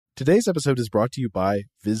Today's episode is brought to you by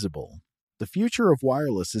Visible. The future of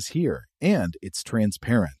wireless is here, and it's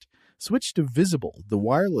transparent. Switch to Visible, the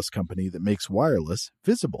wireless company that makes wireless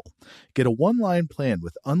visible. Get a one-line plan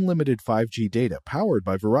with unlimited 5G data powered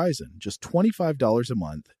by Verizon, just $25 a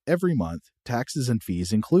month, every month, taxes and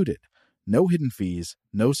fees included. No hidden fees,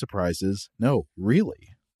 no surprises, no, really.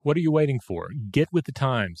 What are you waiting for? Get with the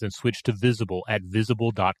times and switch to Visible at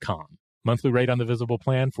Visible.com. Monthly rate on the Visible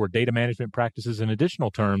plan for data management practices and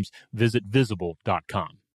additional terms, visit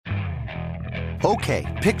Visible.com.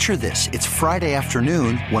 Okay, picture this. It's Friday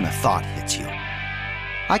afternoon when a thought hits you.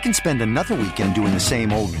 I can spend another weekend doing the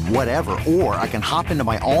same old whatever, or I can hop into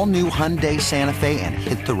my all-new Hyundai Santa Fe and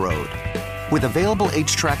hit the road. With available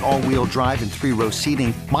H-Track all-wheel drive and three-row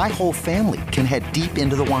seating, my whole family can head deep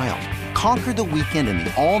into the wild. Conquer the weekend in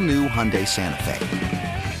the all-new Hyundai Santa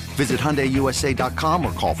Fe. Visit HyundaiUSA.com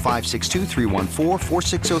or call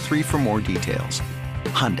 562-314-4603 for more details.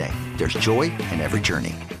 Hyundai, there's joy in every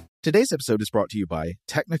journey. Today's episode is brought to you by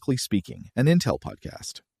Technically Speaking, an Intel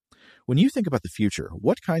podcast. When you think about the future,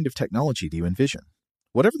 what kind of technology do you envision?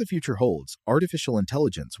 Whatever the future holds, artificial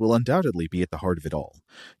intelligence will undoubtedly be at the heart of it all.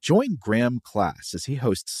 Join Graham Class as he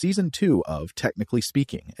hosts Season 2 of Technically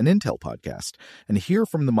Speaking, an Intel podcast, and hear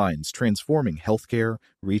from the minds transforming healthcare,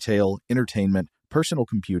 retail, entertainment, personal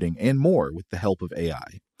computing, and more with the help of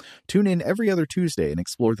AI. Tune in every other Tuesday and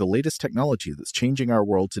explore the latest technology that's changing our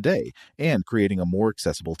world today and creating a more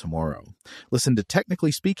accessible tomorrow. Listen to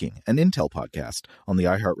Technically Speaking, an Intel podcast on the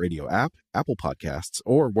iHeartRadio app, Apple Podcasts,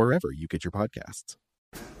 or wherever you get your podcasts.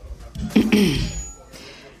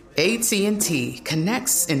 AT&T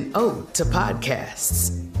connects an ode to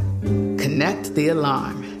podcasts. Connect the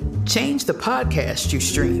alarm. Change the podcast you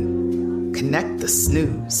stream. Connect the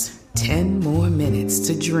snooze. 10 more minutes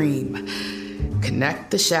to dream. Connect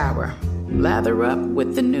the shower. Lather up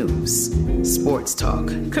with the news. Sports talk,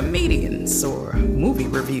 comedians, or movie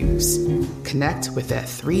reviews. Connect with that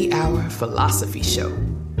 3-hour philosophy show.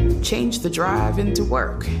 Change the drive into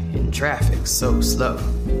work in traffic so slow.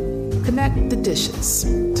 Connect the dishes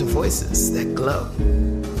to voices that glow.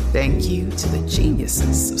 Thank you to the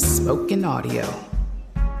geniuses of spoken audio.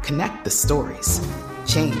 Connect the stories.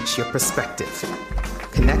 Change your perspective.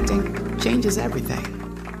 Connecting changes everything.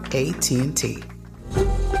 AT&T.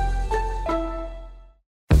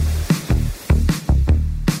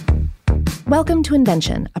 Welcome to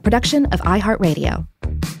Invention, a production of iHeartRadio.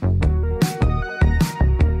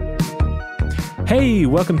 Hey,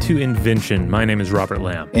 welcome to Invention. My name is Robert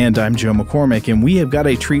Lamb. And I'm Joe McCormick, and we have got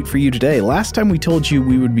a treat for you today. Last time we told you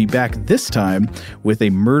we would be back this time with a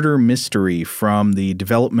murder mystery from the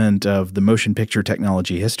development of the motion picture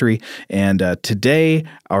technology history. And today,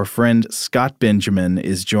 our friend Scott Benjamin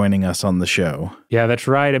is joining us on the show. Yeah, that's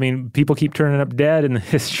right. I mean, people keep turning up dead in the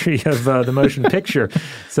history of the motion picture.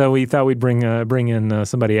 So we thought we'd bring in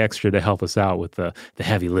somebody extra to help us out with the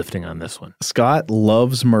heavy lifting on this one. Scott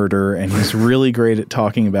loves murder, and he's really great at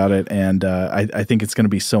talking about it, and I think it's going to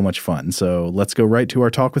be so much fun. So let's go right to our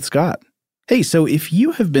talk with Scott. Hey, so if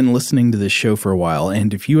you have been listening to this show for a while,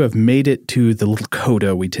 and if you have made it to the little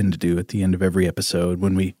coda we tend to do at the end of every episode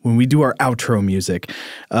when we do our outro music,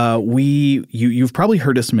 you've probably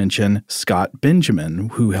heard us mention Scott Benjamin,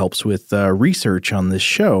 who helps with research on this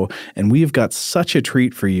show, and we have got such a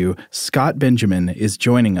treat for you. Scott Benjamin is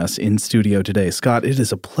joining us in studio today. Scott, it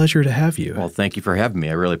is a pleasure to have you. Well, thank you for having me.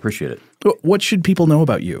 I really appreciate it. What should people know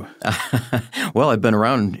about you? Well, I've been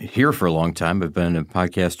around here for a long time. I've been a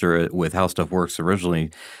podcaster with How Stuff Works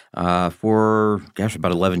originally for,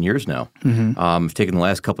 about 11 years now. Mm-hmm. I've taken the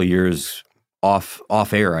last couple of years off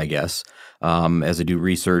air, I guess, as I do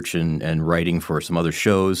research and writing for some other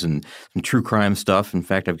shows and some true crime stuff. In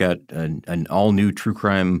fact, I've got an all-new true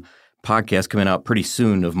crime podcast coming out pretty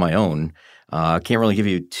soon of my own. I can't really give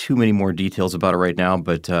you too many more details about it right now,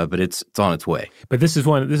 but it's on its way. But this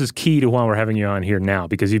is key to why we're having you on here now,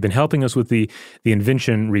 because you've been helping us with the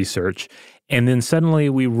invention research, and then suddenly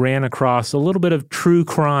we ran across a little bit of true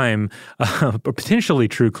crime, potentially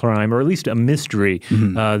true crime, or at least a mystery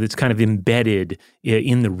that's kind of embedded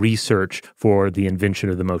in the research for the invention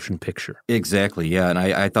of the motion picture. Exactly, yeah, and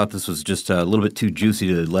I thought this was just a little bit too juicy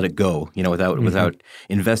to let it go, without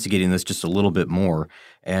investigating this just a little bit more.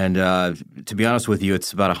 And to be honest with you,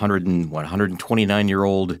 it's about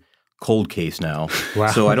 129-year-old cold case now. Wow.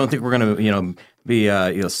 So I don't think we're going to,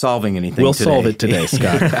 be solving anything. We'll today. solve it today,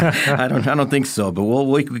 Scott. I don't think so, but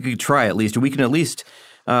we could try at least. Or we can at least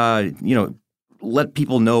let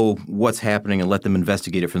people know what's happening and let them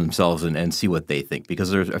investigate it for themselves and see what they think,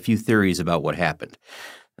 because there's a few theories about what happened.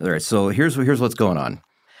 All right, so here's what's going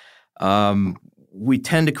on. we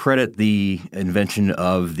tend to credit the invention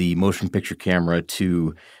of the motion picture camera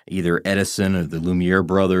to either Edison or the Lumiere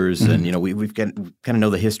brothers. And, we've got kind of know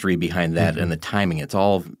the history behind that and the timing. It's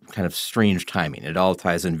all kind of strange timing. It all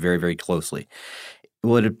ties in very, very closely.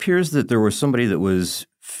 Well, it appears that there was somebody that was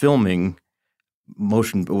filming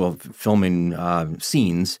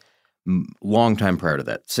scenes long time prior to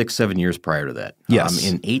that, 6-7 years prior to that. Yes.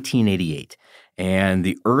 In 1888. And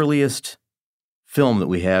the earliest film that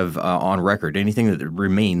we have on record, anything that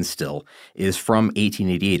remains still, is from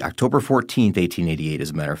 1888, October 14th, 1888, as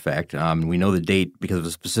a matter of fact. We know the date because of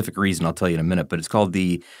a specific reason I'll tell you in a minute, but it's called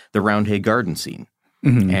the Roundhay Garden scene.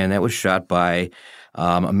 And that was shot by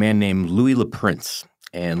a man named Louis Le Prince.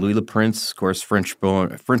 And Louis Le Prince, of course,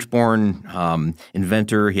 French-born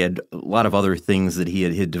inventor. He had a lot of other things that he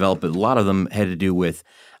had developed, but a lot of them had to do with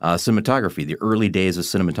cinematography, the early days of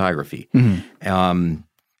cinematography.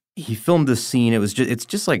 He filmed this scene. It's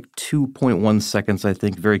just like 2.1 seconds, I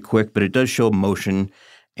think, very quick, but it does show motion.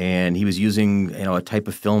 And he was using a type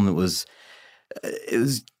of film that was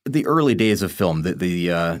the early days of film. It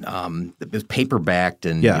was paper-backed,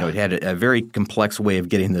 and it had a very complex way of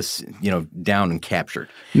getting this down and captured.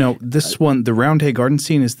 No, this one, the Roundhay Garden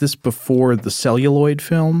scene, is this before the celluloid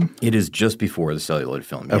film? It is just before the celluloid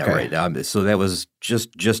film. Okay. Yeah, right. So that was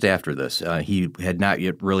just after this. He had not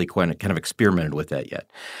yet really kind of experimented with that yet.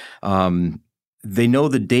 They know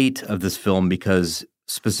the date of this film because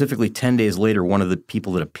specifically 10 days later, one of the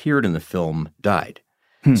people that appeared in the film died.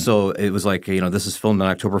 So it was like, this is filmed on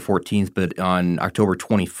October 14th, but on October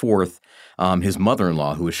 24th, his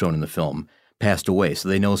mother-in-law, who was shown in the film, passed away. So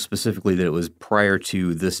they know specifically that it was prior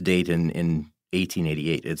to this date in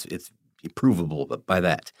 1888. It's provable by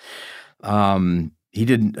that. He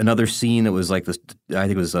did another scene that was like this, I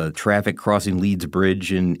think it was traffic crossing Leeds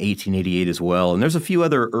Bridge in 1888 as well. And there's a few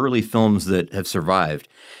other early films that have survived.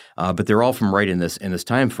 But they're all from right in this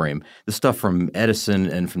time frame. The stuff from Edison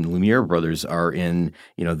and from the Lumiere brothers are in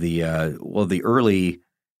the early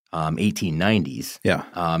 1890s. Yeah.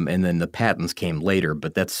 And then the patents came later,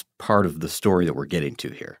 but that's part of the story that we're getting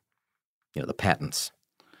to here. The patents.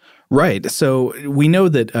 Right. So we know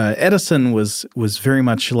that Edison was very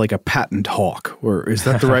much like a patent hawk, or is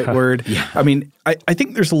that the right word? Yeah. I mean, I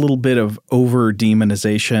think there's a little bit of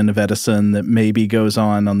over-demonization of Edison that maybe goes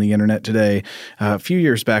on the internet today. A few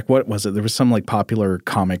years back, what was it? There was some like popular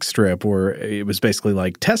comic strip where it was basically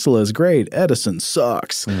like, Tesla is great, Edison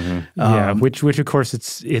sucks. Which of course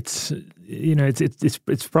it's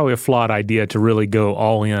probably a flawed idea to really go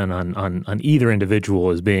all in on either individual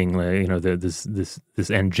as being this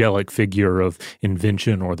angelic figure of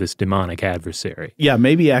invention or this demonic adversary. Yeah,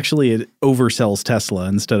 maybe actually it oversells Tesla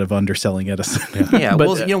instead of underselling Edison. Yeah, but,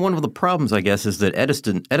 one of the problems, I guess, is that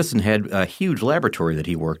Edison had a huge laboratory that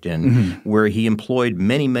he worked in where he employed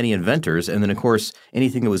many, many inventors. And then, of course,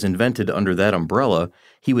 anything that was invented under that umbrella,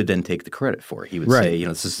 he would then take the credit for. He would say,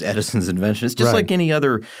 this is Edison's invention. It's just like any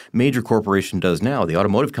other major corporation does now. The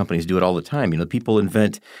automotive companies do it all the time. People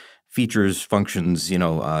invent features, functions,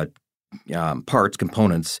 parts,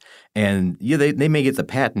 components, and they may get the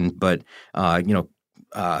patent, but I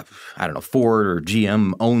don't know, Ford or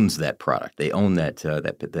GM owns that product. They own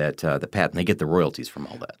the patent. They get the royalties from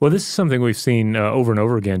all that. Well, this is something we've seen over and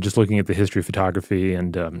over again, just looking at the history of photography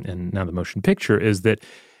and now the motion picture, is that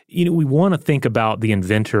we want to think about the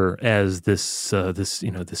inventor as this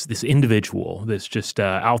individual that's just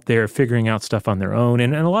out there figuring out stuff on their own,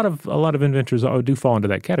 and a lot of inventors do fall into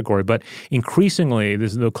that category. But increasingly,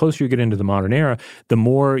 the closer you get into the modern era, the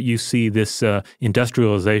more you see this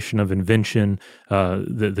industrialization of invention,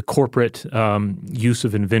 the corporate use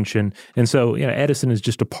of invention, and so Edison is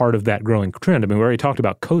just a part of that growing trend. I mean, we already talked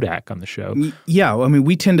about Kodak on the show. Yeah, I mean,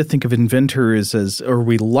 we tend to think of inventors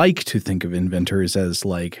we like to think of inventors as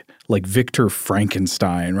like Victor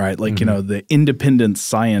Frankenstein, right? Like, the independent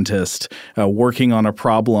scientist working on a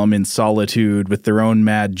problem in solitude with their own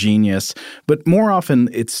mad genius. But more often,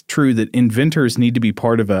 it's true that inventors need to be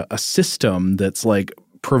part of a system that's like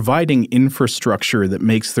providing infrastructure that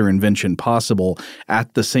makes their invention possible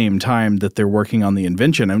at the same time that they're working on the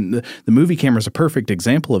invention. And the movie camera is a perfect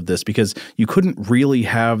example of this because you couldn't really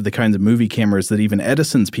have the kinds of movie cameras that even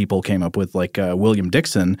Edison's people came up with, like William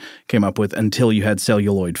Dixon came up with, until you had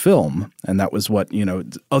celluloid film. And that was what,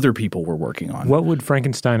 other people were working on. What would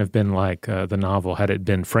Frankenstein have been like, the novel, had it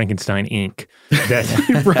been Frankenstein Inc.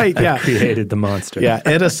 that right, yeah. created the monster? Yeah,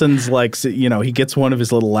 Edison's like, he gets one of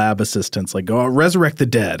his little lab assistants, like, go resurrect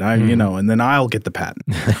the dead, and then I'll get the patent.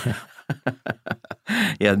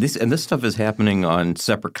 Yeah, this stuff is happening on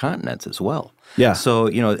separate continents as well. Yeah. So,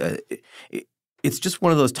 it's just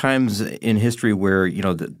one of those times in history where,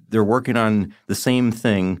 they're working on the same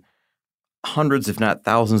thing hundreds, if not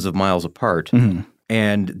thousands of miles apart.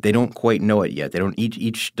 And they don't quite know it yet. They don't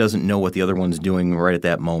each doesn't know what the other one's doing right at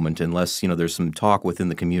that moment, unless there's some talk within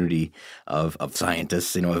the community of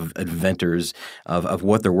scientists, of inventors, of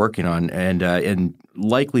what they're working on, and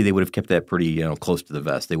likely they would have kept that pretty close to the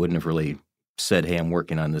vest. They wouldn't have really said, "Hey, I'm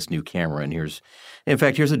working on this new camera, and here's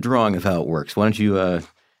a drawing of how it works. Why don't you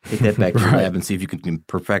take that back to your lab and see if you can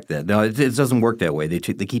perfect that?" No, it doesn't work that way. They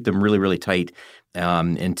keep them really, really tight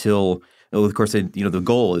until. Well, of course, the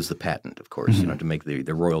goal is the patent, of course, to make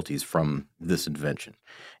the royalties from this invention.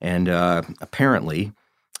 And apparently,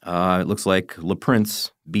 it looks like Le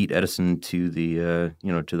Prince beat Edison to the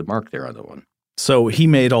to the mark there on the one. So he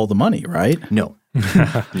made all the money, right? No,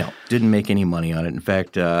 didn't make any money on it. In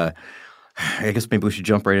fact, I guess maybe we should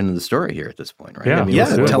jump right into the story here at this point, right? Yeah,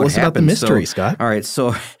 tell us about the mystery, Scott. All right,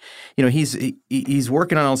 so he's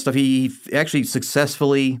working on all this stuff. He actually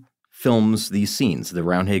successfully films these scenes, the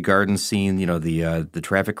Roundhay Gardens scene, the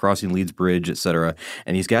traffic crossing Leeds Bridge, et cetera.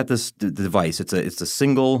 And he's got this device. It's a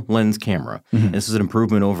single lens camera. And this is an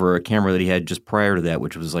improvement over a camera that he had just prior to that,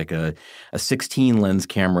 which was like a 16 lens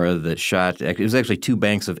camera that shot. It was actually 2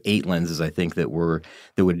 banks of 8 lenses, I think, that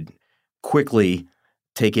would quickly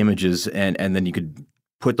take images and then you could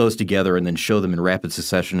put those together and then show them in rapid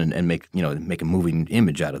succession and make a moving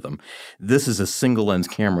image out of them. This is a single lens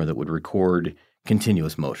camera that would record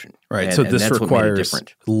continuous motion. Right. So this requires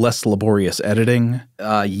less laborious editing?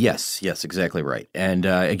 Yes, exactly right. And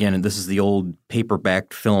again, this is the old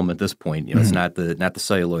paper-backed film at this point. It's not the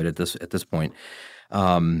celluloid at this point.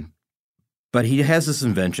 But he has this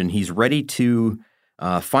invention. He's ready to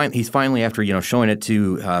he's finally, after showing it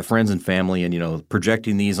to friends and family and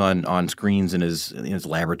projecting these on screens in his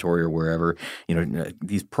laboratory or wherever,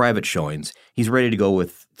 these private showings, he's ready to go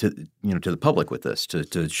to the public with this,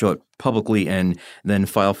 to show it publicly and then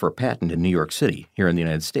file for a patent in New York City here in the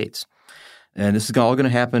United States. And this is all going to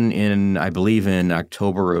happen I believe in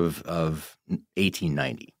October of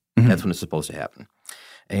 1890. That's when it's supposed to happen.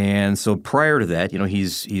 And so prior to that,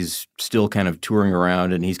 he's still kind of touring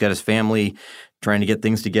around, and he's got his family trying to get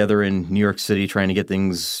things together in New York City, trying to get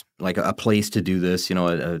things like a place to do this,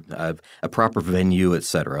 a proper venue, et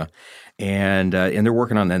cetera. And they're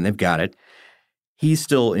working on that, and they've got it. He's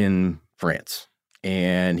still in France,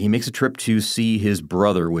 and he makes a trip to see his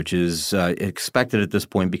brother, which is expected at this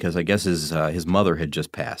point because I guess his mother had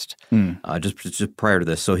just passed just prior to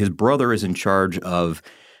this. So his brother is in charge of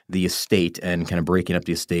the estate and kind of breaking up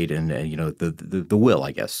the estate and the will,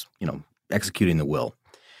 I guess, executing the will.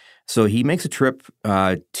 So he makes a trip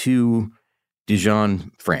to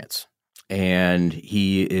Dijon, France, and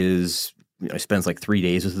he spends like 3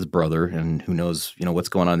 days with his brother, and who knows, what's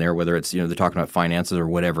going on there, whether it's, they're talking about finances or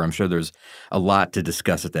whatever. I'm sure there's a lot to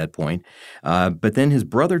discuss at that point. But then his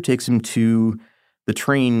brother takes him to the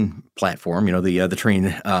train platform, the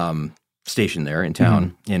train station there in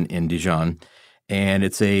town in Dijon. And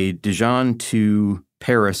it's a Dijon to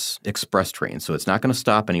Paris express train. So it's not going to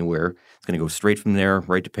stop anywhere. It's going to go straight from there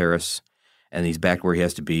right to Paris, and he's back where he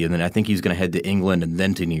has to be. And then I think he's going to head to England and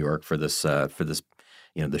then to New York for this the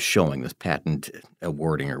showing, this patent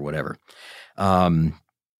awarding or whatever.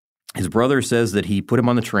 His brother says that he put him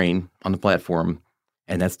on the train, on the platform,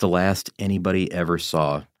 and that's the last anybody ever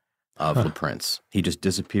saw of Le Prince. He just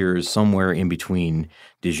disappears somewhere in between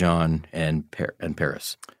Dijon and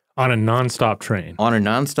Paris. On a nonstop train. On a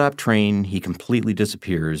nonstop train, he completely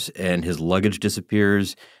disappears, and his luggage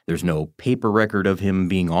disappears. There's no paper record of him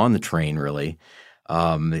being on the train, really.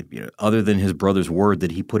 Other than his brother's word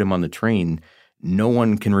that he put him on the train, no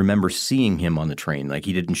one can remember seeing him on the train. Like,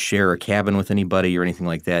 he didn't share a cabin with anybody or anything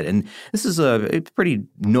like that. And this is a pretty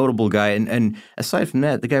notable guy. And aside from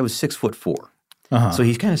that, the guy was 6'4". So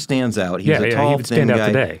he kind of stands out. He's a tall, he would thin stand guy. out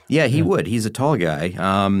today. Yeah, he would. He's a tall guy.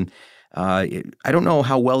 I don't know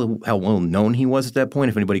how well known he was at that point,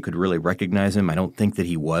 if anybody could really recognize him. I don't think that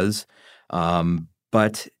he was.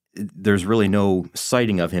 But there's really no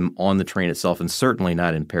sighting of him on the train itself, and certainly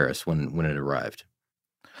not in Paris when it arrived.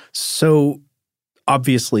 So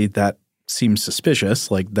obviously that seems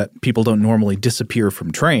suspicious, like that people don't normally disappear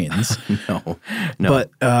from trains. No.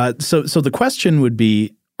 But so the question would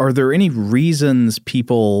be, are there any reasons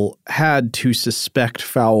people had to suspect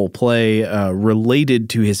foul play related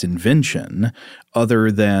to his invention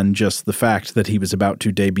other than just the fact that he was about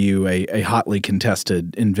to debut a hotly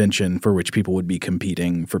contested invention for which people would be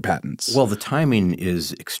competing for patents? Well, the timing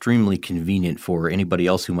is extremely convenient for anybody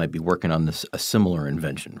else who might be working on a similar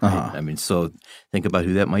invention. Right? I mean, so think about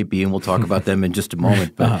who that might be, and we'll talk about them in just a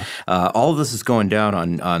moment. But all of this is going down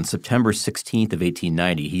on September 16th of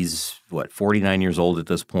 1890. He's 49 years old at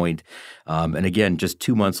this point. And again, just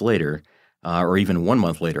 2 months later, or even 1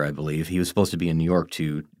 month later, I believe. He was supposed to be in New York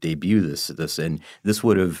to debut this, and this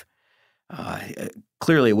would have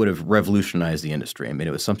clearly it would have revolutionized the industry. I mean,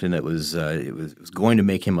 it was something that was it was going to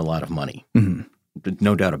make him a lot of money,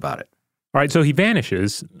 no doubt about it. All right, so he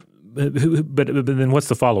vanishes. But then what's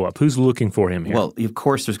the follow-up? Who's looking for him here? Well, of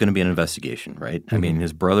course, there's going to be an investigation, right? I mean,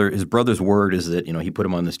 his brother's word is that, he put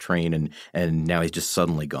him on this train and now he's just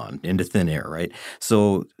suddenly gone into thin air, right?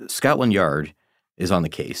 So Scotland Yard is on the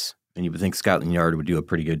case. And you would think Scotland Yard would do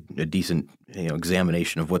a decent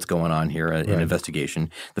examination of what's going on here, an investigation.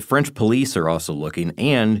 The French police are also looking,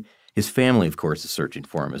 and his family, of course, is searching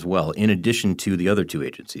for him as well, in addition to the other two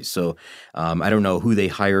agencies. So I don't know who they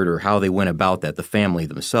hired or how they went about that, the family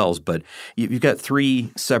themselves, but you've got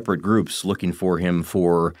three separate groups looking for him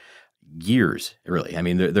for years, really. I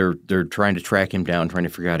mean, they're trying to track him down, trying to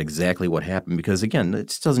figure out exactly what happened because, again,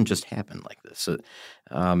 it doesn't just happen like this. So,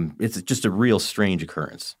 it's just a real strange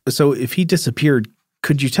occurrence. So if he disappeared,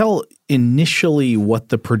 could you tell initially what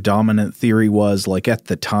the predominant theory was? Like at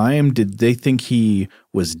the time, did they think he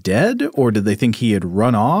was dead or did they think he had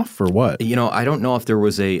run off or what? I don't know if there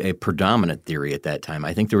was a predominant theory at that time.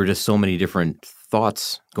 I think there were just so many different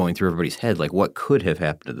thoughts going through everybody's head, like what could have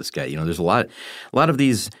happened to this guy. There's a lot of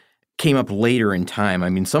these came up later in time. I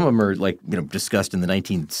mean, some of them are discussed in the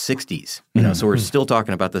 1960s, so we're still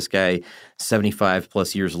talking about this guy 75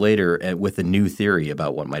 plus years later with a new theory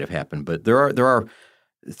about what might have happened. But there are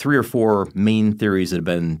 3 or 4 main theories that have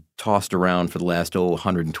been tossed around for the last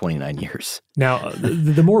 129 years. Now,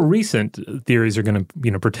 the more recent theories are going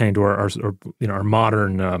to pertain to our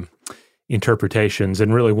modern interpretations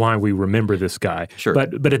and really why we remember this guy. Sure.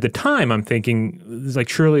 But at the time, I'm thinking it's like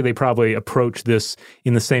surely they probably approach this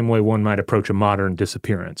in the same way one might approach a modern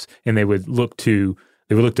disappearance, and they would look to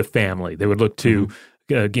family, they would look to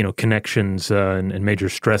connections and major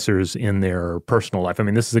stressors in their personal life. I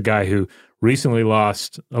mean, this is a guy who recently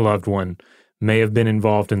lost a loved one, may have been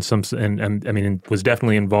involved in was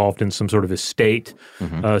definitely involved in some sort of estate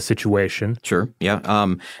situation. Sure, yeah.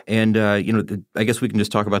 I guess we can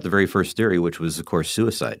just talk about the very first theory, which was, of course,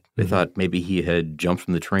 suicide. They thought maybe he had jumped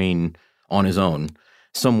from the train on his own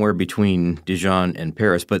somewhere between Dijon and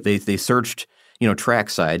Paris, but they searched,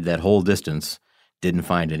 trackside that whole distance. Didn't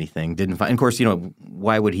find anything. Of course,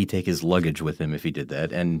 why would he take his luggage with him if he did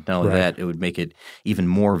that? And not only that, it would make it even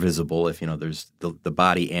more visible if, there's the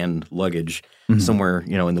body and luggage somewhere,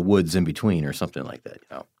 in the woods in between or something like that,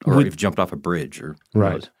 or if you've jumped off a bridge or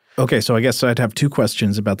right. Okay, so I guess I'd have 2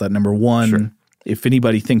 questions about that. Number one, if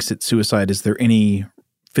anybody thinks it's suicide, is there any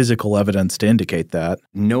physical evidence to indicate that?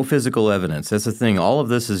 No physical evidence. That's the thing. All of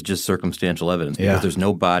this is just circumstantial evidence because there's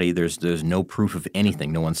no body. There's no proof of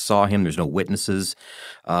anything. No one saw him. There's no witnesses.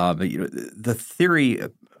 But the theory,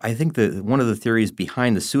 I think one of the theories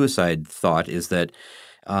behind the suicide thought is that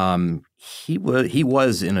he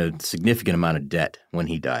was in a significant amount of debt when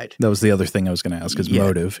he died. That was the other thing I was going to ask, his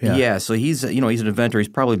motive. Yeah. So he's an inventor. He's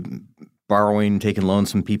probably borrowing, taking loans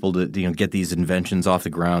from people to get these inventions off the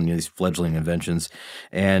ground, these fledgling inventions.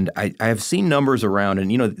 And I have seen numbers around, and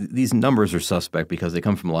these numbers are suspect because they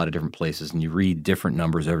come from a lot of different places, and you read different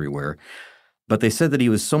numbers everywhere. But they said that he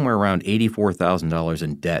was somewhere around $84,000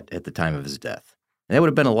 in debt at the time of his death. And that would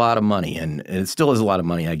have been a lot of money, and it still is a lot of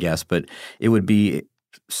money, I guess, but it would be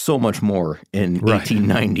so much more in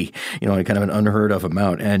 1890, kind of an unheard of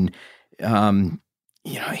amount. And I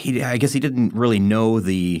guess he didn't really know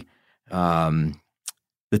the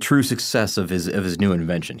true success of his new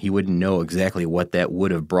invention. He wouldn't know exactly what that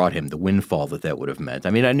would have brought him, the windfall that would have meant. I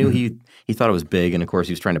mean, I knew he thought it was big, and of course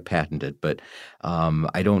he was trying to patent it, but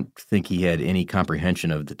I don't think he had any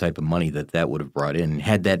comprehension of the type of money that would have brought in.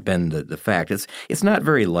 Had that been the fact, it's not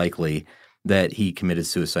very likely that he committed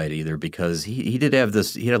suicide either, because he did have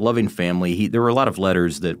he had a loving family. There were a lot of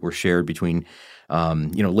letters that were shared between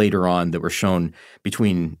later on that were shown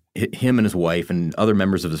between him and his wife and other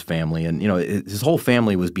members of his family. And, his whole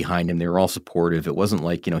family was behind him. They were all supportive. It wasn't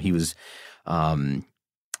like, he was, it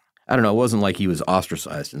wasn't like he was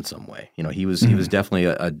ostracized in some way. He was definitely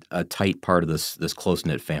a tight part of this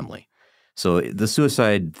close-knit family. So the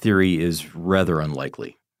suicide theory is rather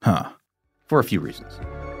unlikely. For a few reasons.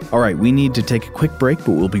 All right, we need to take a quick break, but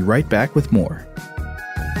we'll be right back with more.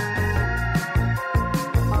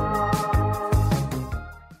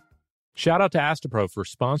 Shout out to Astepro for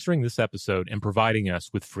sponsoring this episode and providing us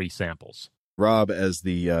with free samples. Rob, as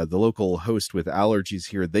the local host with allergies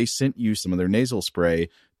here, they sent you some of their nasal spray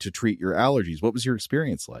to treat your allergies. What was your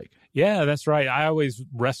experience like? Yeah, that's right. I always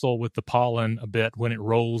wrestle with the pollen a bit when it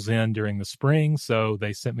rolls in during the spring, so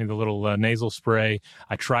they sent me the little nasal spray.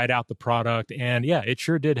 I tried out the product, and yeah, it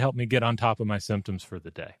sure did help me get on top of my symptoms for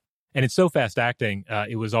the day. And it's so fast-acting,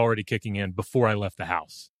 it was already kicking in before I left the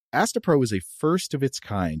house. Astepro is a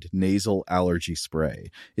first-of-its-kind nasal allergy spray.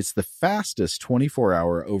 It's the fastest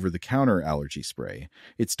 24-hour over-the-counter allergy spray.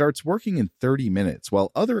 It starts working in 30 minutes,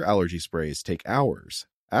 while other allergy sprays take hours.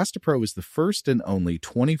 Astepro is the first and only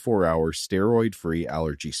 24-hour steroid-free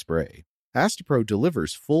allergy spray. Astepro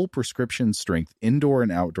delivers full prescription-strength indoor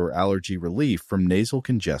and outdoor allergy relief from nasal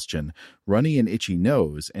congestion, runny and itchy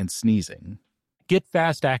nose, and sneezing. Get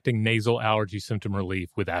fast-acting nasal allergy symptom relief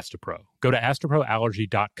with Astepro. Go to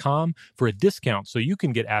asteproallergy.com for a discount so you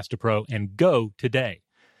can get Astepro and go today.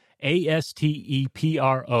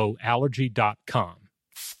 ASTEPRO allergy.com.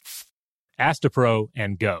 Astepro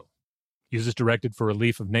and go. Use as directed for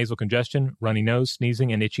relief of nasal congestion, runny nose,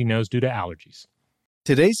 sneezing, and itchy nose due to allergies.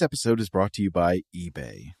 Today's episode is brought to you by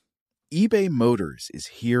eBay. eBay Motors is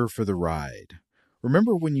here for the ride.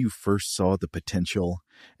 Remember when you first saw the potential?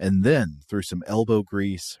 And then, through some elbow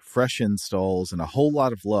grease, fresh installs, and a whole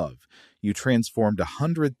lot of love, you transformed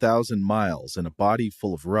 100,000 miles and a body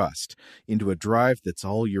full of rust into a drive that's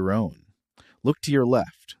all your own. Look to your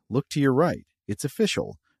left. Look to your right. It's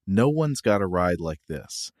official. No one's got a ride like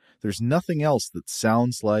this. There's nothing else that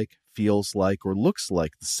sounds like, feels like, or looks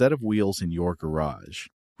like the set of wheels in your garage.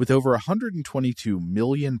 With over 122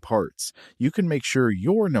 million parts, you can make sure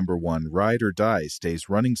your number one ride or die stays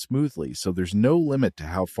running smoothly so there's no limit to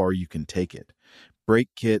how far you can take it. Brake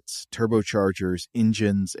kits, turbochargers,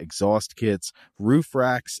 engines, exhaust kits, roof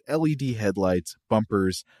racks, LED headlights,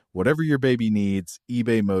 bumpers, whatever your baby needs,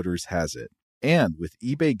 eBay Motors has it. And with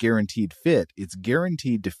eBay Guaranteed Fit, it's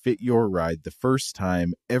guaranteed to fit your ride the first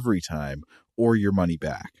time, every time, or your money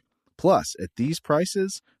back. Plus, at these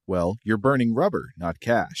prices, well, you're burning rubber, not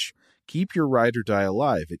cash. Keep your ride or die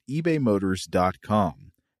alive at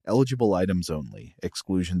ebaymotors.com. Eligible items only.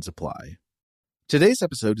 Exclusions apply. Today's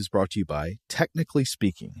episode is brought to you by Technically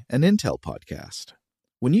Speaking, an Intel podcast.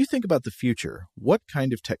 When you think about the future, what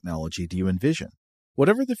kind of technology do you envision?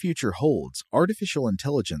 Whatever the future holds, artificial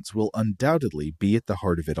intelligence will undoubtedly be at the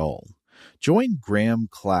heart of it all. Join Graham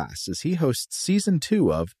Class as he hosts Season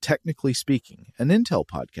 2 of Technically Speaking, an Intel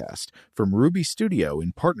podcast from Ruby Studio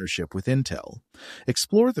in partnership with Intel.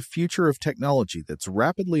 Explore the future of technology that's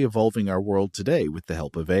rapidly evolving our world today with the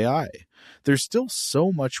help of AI. There's still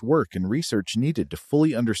so much work and research needed to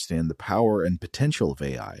fully understand the power and potential of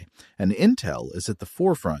AI, and Intel is at the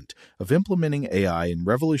forefront of implementing AI in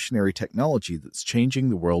revolutionary technology that's changing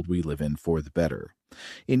the world we live in for the better.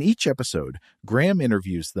 In each episode, Graham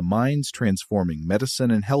interviews the minds transforming medicine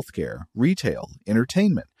and healthcare, retail,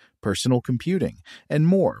 entertainment, personal computing, and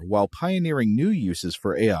more while pioneering new uses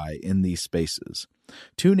for AI in these spaces.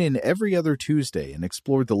 Tune in every other Tuesday and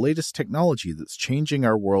explore the latest technology that's changing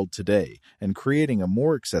our world today and creating a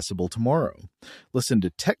more accessible tomorrow. Listen to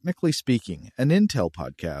Technically Speaking, an Intel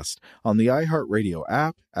podcast on the iHeartRadio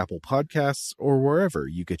app, Apple Podcasts, or wherever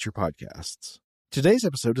you get your podcasts. Today's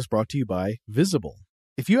episode is brought to you by Visible.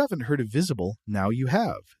 If you haven't heard of Visible, now you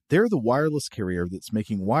have. They're the wireless carrier that's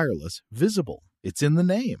making wireless visible. It's in the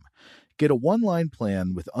name. Get a one-line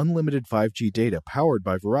plan with unlimited 5G data powered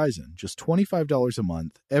by Verizon, just $25 a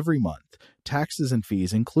month, every month, taxes and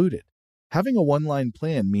fees included. Having a one-line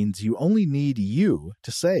plan means you only need you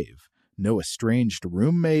to save. No estranged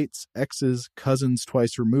roommates, exes, cousins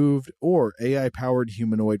twice removed, or AI-powered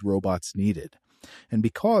humanoid robots needed. And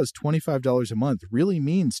because $25 a month really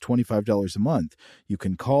means $25 a month, you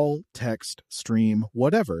can call, text, stream,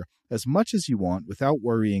 whatever, as much as you want without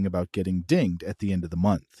worrying about getting dinged at the end of the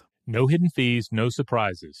month. No hidden fees, no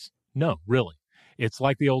surprises. No, really. It's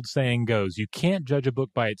like the old saying goes, you can't judge a book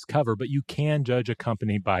by its cover, but you can judge a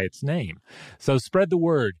company by its name. So spread the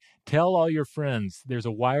word. Tell all your friends there's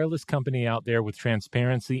a wireless company out there with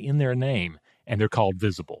transparency in their name, and they're called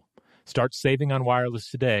Visible. Start saving on wireless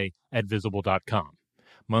today at Visible.com.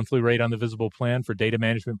 Monthly rate on the Visible plan for data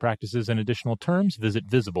management practices and additional terms, visit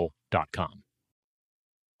Visible.com.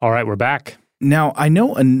 All right, we're back. Now, I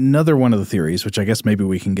know another one of the theories, which I guess maybe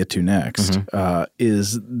we can get to next,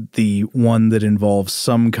 is the one that involves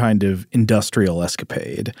some kind of industrial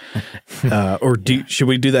escapade. Should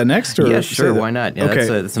we do that next? Or yeah, sure. Why not? Yeah, okay.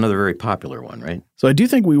 That's another very popular one, right? So I do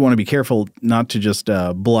think we want to be careful not to just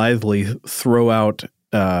blithely throw out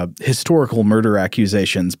historical murder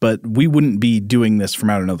accusations, but we wouldn't be doing this from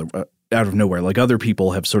out of nowhere. Like other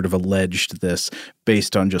people have sort of alleged this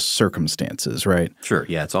based on just circumstances, right? Sure.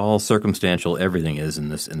 Yeah, it's all circumstantial. Everything is in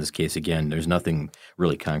this case. Again, there's nothing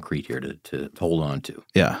really concrete here to hold on to.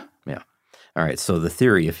 Yeah. Yeah. All right. So the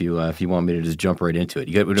theory, if you want me to just jump right into it,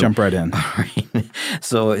 jump right in. All right.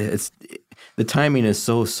 So the timing is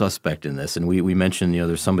so suspect in this, and we mentioned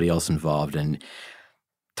there's somebody else involved, and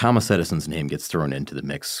Thomas Edison's name gets thrown into the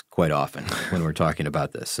mix quite often when we're talking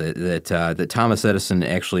about this. That Thomas Edison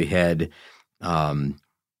actually had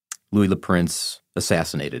Louis Le Prince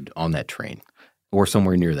assassinated on that train or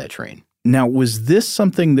somewhere near that train. Now, was this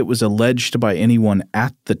something that was alleged by anyone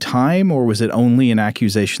at the time, or was it only an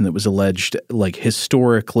accusation that was alleged like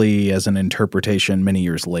historically as an interpretation many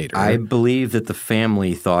years later? I believe that the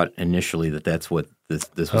family thought initially that that's what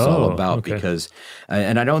this was all about because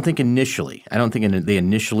and I don't think they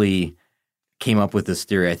initially came up with this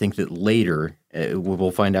theory. I think that later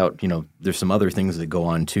we'll find out, there's some other things that go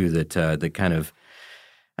on too that kind of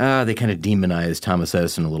demonize Thomas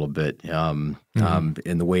Edison a little bit in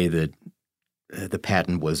the way that the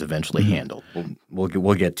patent was eventually handled.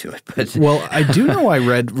 We'll get to it. But well, I do know I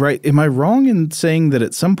read right. Am I wrong in saying that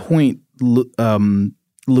at some point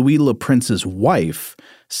Louis Le Prince's wife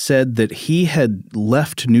said that he had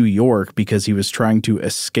left New York because he was trying to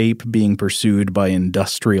escape being pursued by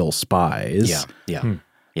industrial spies?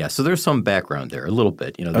 Yeah. So there's some background there, a little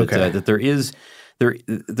bit. That there is.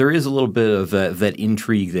 There is a little bit of that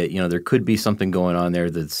intrigue that there could be something going on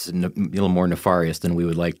there that's a little more nefarious than we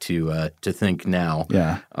would like to think now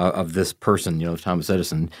of this person, Thomas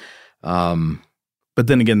Edison. But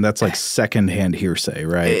then again, that's like secondhand hearsay,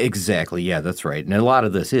 right? Exactly. Yeah, that's right. And a lot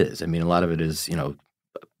of this is. I mean, a lot of it is,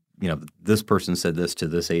 this person said this to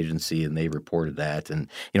this agency and they reported that. And,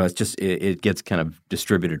 it's just it gets kind of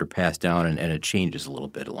distributed or passed down and it changes a little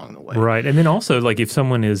bit along the way. Right. And then also, like if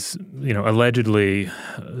someone is, allegedly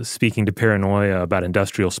speaking to paranoia about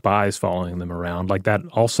industrial spies following them around, like that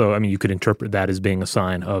also, I mean, you could interpret that as being a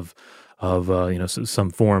sign of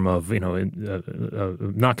some form of,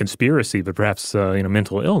 not conspiracy, but perhaps,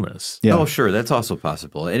 mental illness. Yeah. Oh, sure. That's also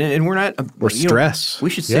possible. And we're not – or stress.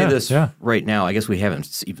 We should say this right now. I guess we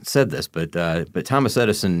haven't even said this, but Thomas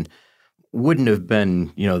Edison – wouldn't have been,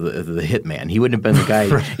 the hitman. He wouldn't have been the guy,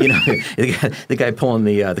 the guy pulling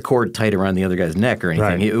the cord tight around the other guy's neck or anything.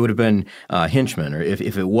 Right. It would have been Hinchman, or if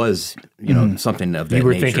it was, something of that nature. You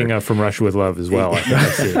were thinking of From Russia with Love as well, I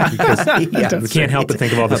think. Because we can't help but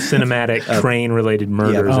think of all the cinematic train-related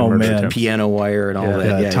murders and murder attempts. Piano wire and all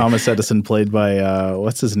that. Yeah. Thomas Edison played by,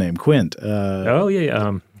 what's his name? Quint.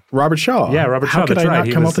 Robert Shaw. Yeah, Robert Shaw. How could I not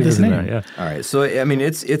come up with his name? Yeah. All right. So, I mean,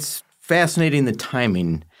 it's fascinating the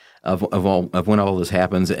timing of when all this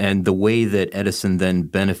happens and the way that Edison then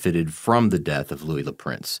benefited from the death of Louis Le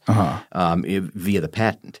Prince via the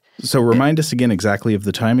patent. So remind us again exactly of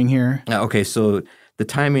the timing here. Okay, so the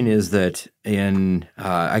timing is that in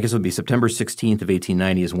I guess it would be September 16th of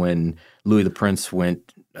 1890 is when Louis Le Prince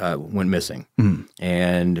went missing.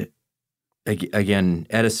 And again,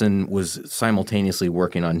 Edison was simultaneously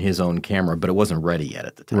working on his own camera, but it wasn't ready yet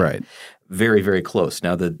at the time. Right. Very, very close.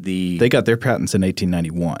 Now they got their patents in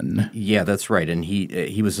 1891. Yeah, that's right. And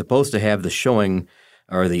he was supposed to have the showing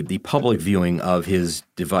or the public viewing of his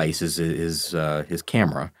device, his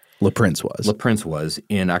camera. Le Prince was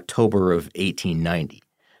in October of 1890.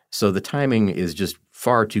 So the timing is just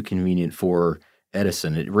far too convenient for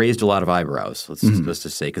Edison. It raised a lot of eyebrows, let's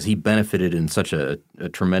just say, because he benefited in such a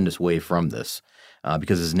tremendous way from this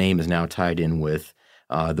because his name is now tied in with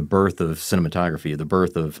the birth of cinematography, the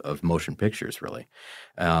birth of motion pictures, really,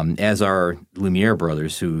 as are Lumiere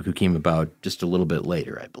brothers, who came about just a little bit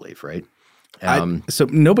later, I believe, right? So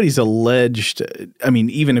nobody's alleged – I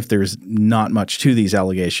mean, even if there's not much to these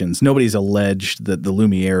allegations, nobody's alleged that the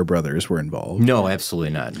Lumiere brothers were involved. No,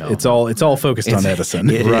 absolutely not. No, it's all focused on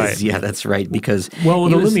Edison. It is. Yeah, that's right. Because the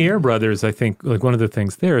Lumiere brothers, I think, like one of the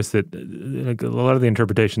things there is that like, a lot of the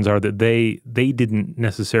interpretations are that they didn't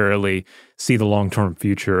necessarily see the long-term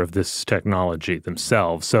future of this technology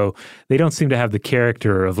themselves. So they don't seem to have the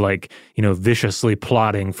character of like, viciously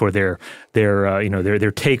plotting for their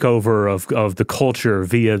takeover of the culture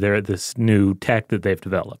via this new tech that they've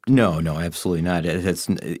developed. No, absolutely not.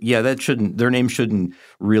 Their name shouldn't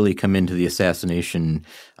really come into the assassination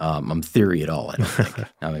theory at all, I don't think.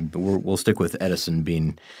 I mean, but we'll stick with Edison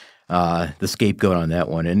being the scapegoat on that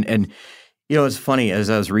one. And it's funny, as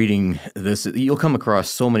I was reading this, you'll come across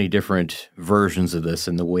so many different versions of this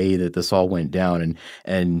and the way that this all went down.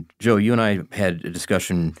 And Joe, you and I had a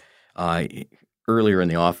discussion earlier in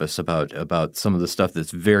the office about some of the stuff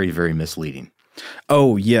that's very, very misleading.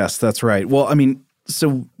 Oh, yes, that's right. Well, I mean,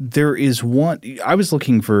 so there is one – I was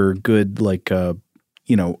looking for good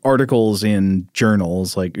articles in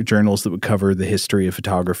journals, like journals that would cover the history of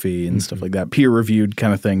photography and stuff like that, peer-reviewed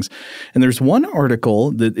kind of things. And there's one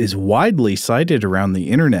article that is widely cited around the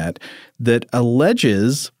internet that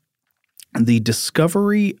alleges the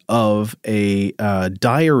discovery of a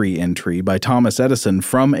diary entry by Thomas Edison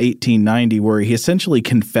from 1890 where he essentially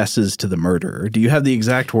confesses to the murder. Do you have the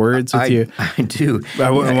exact words with you? I do. I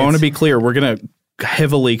want to be clear. We're going to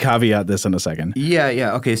heavily caveat this in a second.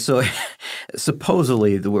 Yeah. Okay, so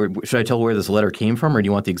supposedly, should I tell where this letter came from, or do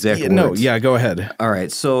you want the exact words? No, yeah, go ahead. All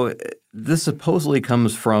right, so this supposedly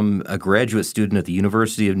comes from a graduate student at the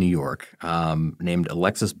University of New York named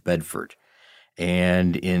Alexis Bedford.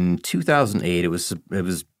 And in 2008, it was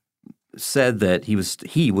said that he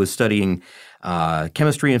was studying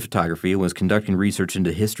chemistry and photography and was conducting research into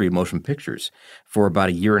the history of motion pictures for about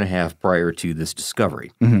a year and a half prior to this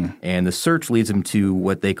discovery. Mm-hmm. And the search leads him to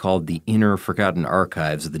what they called the inner forgotten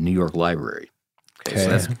archives of the New York Library. Okay. So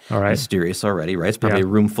that's all right. Mysterious already, right? It's probably a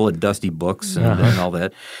room full of dusty books and all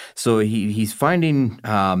that. So he's finding,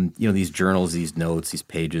 these journals, these notes, these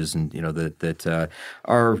pages, and that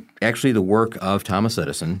are actually the work of Thomas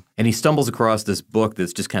Edison. And he stumbles across this book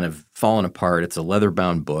that's just kind of fallen apart. It's a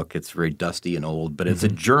leather-bound book. It's very dusty and old, but it's a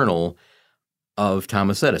journal of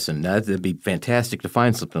Thomas Edison. Now, it'd be fantastic to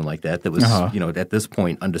find something like that was, at this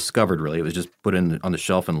point undiscovered. Really, it was just put on the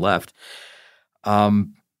shelf and left.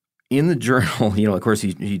 In the journal, of course,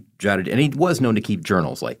 he jotted, and he was known to keep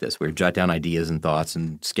journals like this, where he jot down ideas and thoughts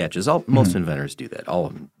and sketches. Most inventors do that. All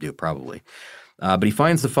of them do, probably. But he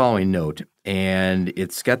finds the following note, and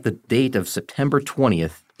it's got the date of September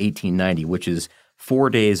 20th, 1890, which is 4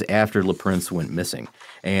 days after Le Prince went missing.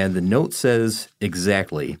 And the note says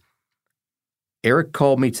exactly, "Eric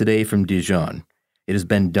called me today from Dijon. It has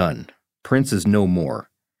been done. Prince is no more.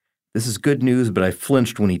 This is good news, but I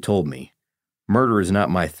flinched when he told me. Murder is not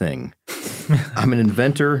my thing. I'm an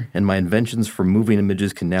inventor, and my inventions for moving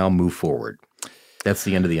images can now move forward." That's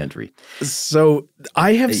the end of the entry. So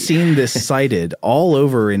I have seen this cited all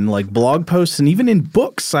over in like blog posts and even in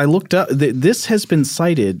books. I looked up. This has been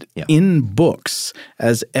cited in books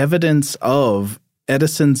as evidence of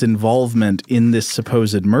Edison's involvement in this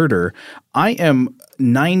supposed murder. I am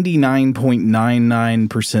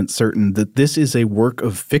 99.99% certain that this is a work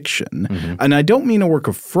of fiction. Mm-hmm. And I don't mean a work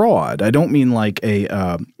of fraud. I don't mean like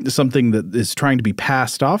a something that is trying to be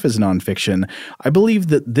passed off as nonfiction. I believe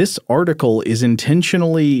that this article is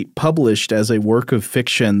intentionally published as a work of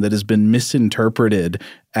fiction that has been misinterpreted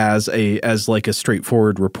as like a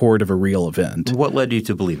straightforward report of a real event. What led you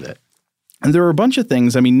to believe that? And there are a bunch of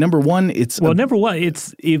things. I mean, number one, if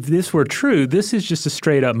this were true, this is just a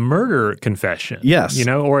straight up murder confession. Yes.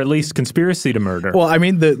 Or at least conspiracy to murder. Well, I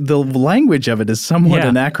mean, the language of it is somewhat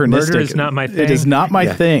anachronistic. Murder is not my thing. It is not my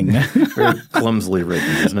thing. Very clumsily written,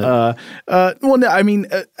 isn't it? No, I mean,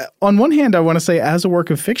 on one hand, I want to say as a work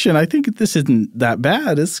of fiction, I think this isn't that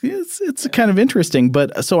bad. It's kind of interesting.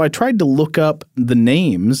 But so I tried to look up the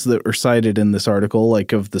names that were cited in this article,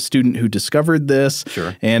 like of the student who discovered this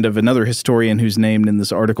and of another historian who's named in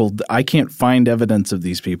this article. I can't find evidence of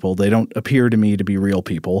these people. They don't appear to me to be real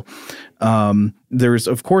people. There's,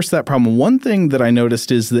 of course, that problem. One thing that I noticed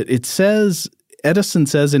is that it says – Edison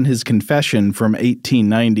says in his confession from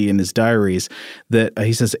 1890 in his diaries that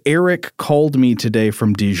he says, "Eric called me today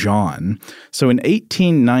from Dijon." So in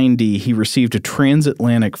 1890, he received a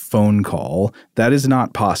transatlantic phone call. That is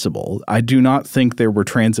not possible. I do not think there were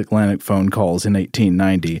transatlantic phone calls in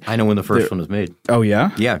 1890. I know when the first one was made. Oh, yeah?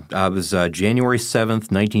 Yeah. It was January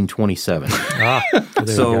 7th, 1927.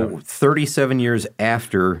 So 37 years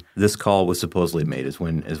after this call was supposedly made is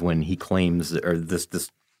when he claims, or this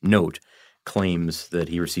note claims that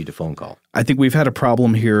he received a phone call. I think we've had a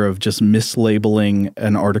problem here of just mislabeling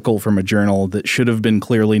an article from a journal that should have been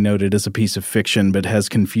clearly noted as a piece of fiction but has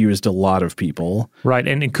confused a lot of people. Right,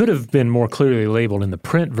 and it could have been more clearly labeled in the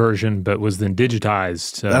print version but was then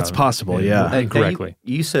digitized. That's possible, yeah. Correctly.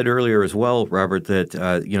 You said earlier as well, Robert, that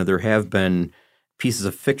there have been pieces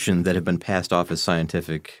of fiction that have been passed off as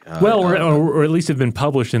scientific. Or at least have been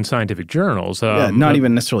published in scientific journals. Not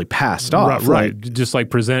even necessarily passed off. Right. Just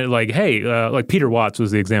like presented like, hey, like Peter Watts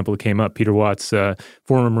was the example that came up. Peter Watts,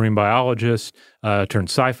 former marine biologist, turned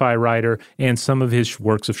sci-fi writer, and some of his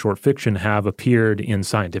works of short fiction have appeared in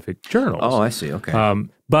scientific journals. Oh, I see. Okay.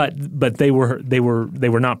 But they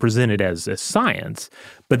were not presented as science.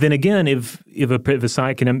 But then again, if a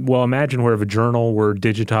science can imagine where if a journal were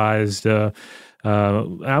digitized.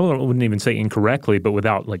 I wouldn't even say incorrectly, but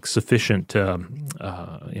without like sufficient,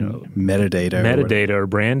 metadata or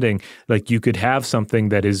branding, like you could have something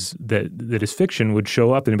that is fiction would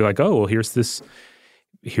show up and be like, oh, well, here's this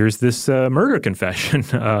murder confession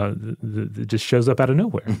that just shows up out of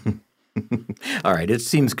nowhere. All right, it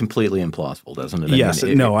seems completely implausible, doesn't it? Yes,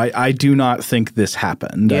 I do not think this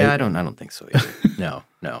happened. Yeah, I don't think so either.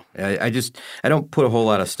 No. I don't put a whole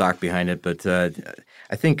lot of stock behind it, but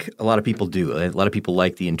I think a lot of people do. A lot of people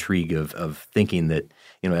like the intrigue of thinking that,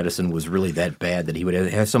 Edison was really that bad that he would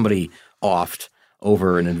have somebody offed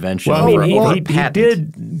over an invention. Well, or he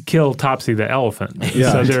did kill Topsy the elephant.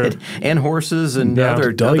 Yeah. So and horses and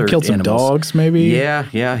other he killed some animals. dogs, maybe?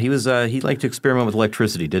 Yeah. He was he liked to experiment with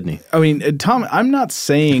electricity, didn't he? I mean, Tom, I'm not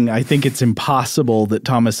saying I think it's impossible that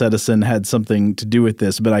Thomas Edison had something to do with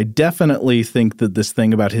this, but I definitely think that this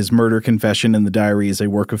thing about his murder confession in the diary is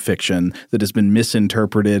a work of fiction that has been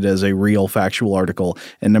misinterpreted as a real factual article.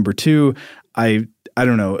 And number two, I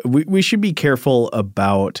don't know. We should be careful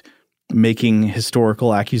about making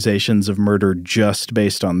historical accusations of murder just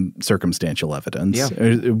based on circumstantial evidence. Yeah.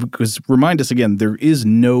 Because remind us again, there is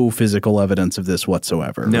no physical evidence of this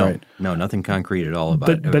whatsoever. No, right? no, nothing concrete at all about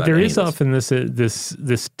it. But there is often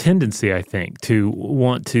this tendency, I think, to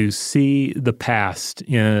want to see the past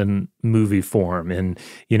in movie form, and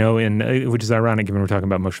which is ironic given we're talking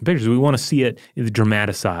about motion pictures. We want to see it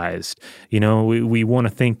dramatized. We want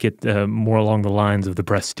to think it more along the lines of The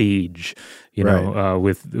Prestige.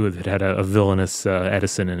 With it had a villainous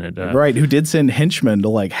Edison in it. Right, who did send henchmen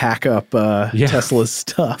to hack up Tesla's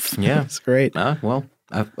stuff. Yeah. It's great.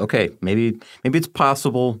 Okay, maybe it's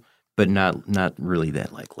possible, but not really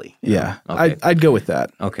that likely. Yeah, okay. I'd go with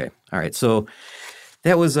that. Okay, all right. So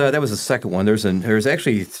that was the second one. There's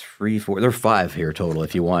actually 3, 4, there are 5 here total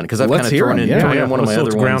if you want, because I've kind of thrown in one of my other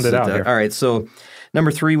ones. Grounded out here. All right, so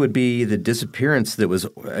number 3 would be the disappearance that was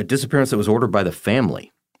ordered by the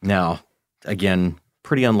family. Now, again,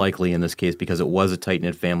 pretty unlikely in this case because it was a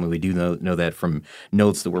tight-knit family. We do know that from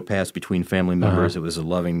notes that were passed between family members. It was a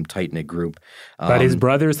loving, tight-knit group. But his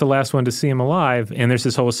brother is the last one to see him alive, and there's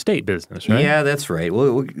this whole estate business, right? Yeah, that's right.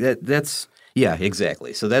 Well, yeah,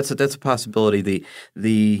 exactly. So that's a possibility.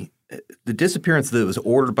 The disappearance that was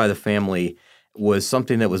ordered by the family was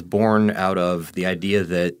something that was born out of the idea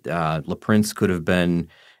that LaPrince could have been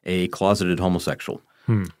a closeted homosexual.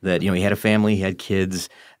 That he had a family, he had kids.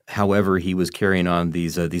 However, he was carrying on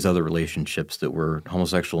these other relationships that were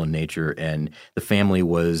homosexual in nature, and the family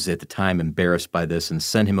was at the time embarrassed by this and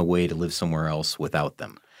sent him away to live somewhere else without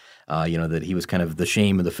them. That he was kind of the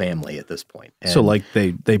shame of the family at this point. And so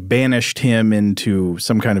they banished him into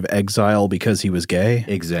some kind of exile because he was gay?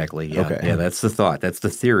 Exactly. Yeah. Okay. Yeah, that's the thought. That's the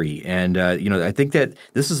theory. And, I think that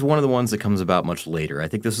this is one of the ones that comes about much later. I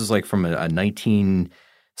think this is from a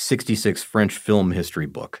 1966 French film history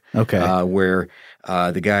book. Okay. Where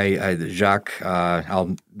the guy, Jacques,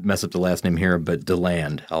 I'll mess up the last name here, but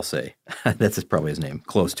Deland, I'll say. That's probably his name,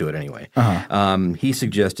 close to it anyway. He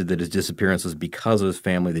suggested that his disappearance was because of his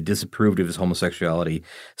family. They disapproved of his homosexuality.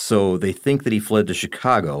 So they think that he fled to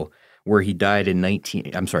Chicago, where he died in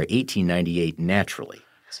 1898 naturally.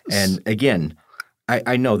 And again,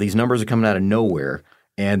 I know these numbers are coming out of nowhere,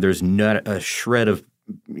 and there's not a shred of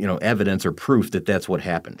evidence or proof that that's what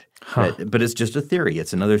happened. But it's just a theory.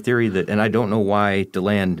 It's another theory and I don't know why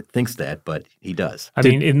Deland thinks that, but he does. I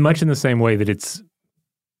mean, much in the same way that it's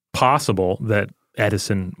possible that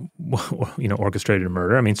Edison, orchestrated a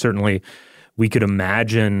murder. I mean, certainly we could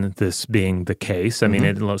imagine this being the case. I mean,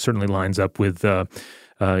 it certainly lines up with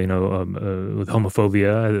with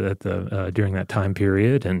homophobia during that time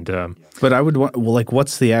period. And but I would want,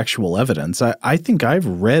 what's the actual evidence? I think I've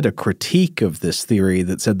read a critique of this theory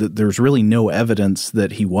that said that there's really no evidence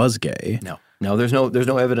that he was gay. No, there's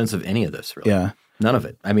no evidence of any of this, really. Yeah. None of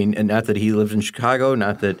it. I mean, and not that he lived in Chicago,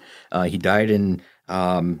 not that he died in,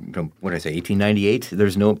 1898.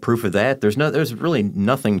 There's no proof of that. There's really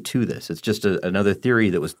nothing to this. It's just another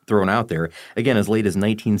theory that was thrown out there, again, as late as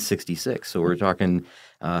 1966. So we're talking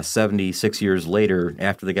 76 years later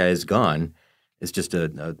after the guy is gone. It's just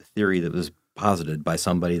a theory that was posited by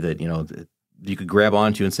somebody that, you could grab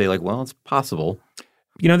onto and say, well, it's possible.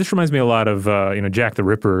 This reminds me a lot of, Jack the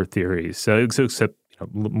Ripper theories, except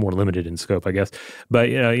more limited in scope, I guess.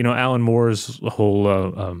 But, Alan Moore's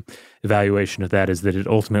whole evaluation of that is that it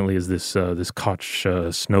ultimately is this Koch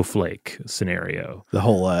snowflake scenario. The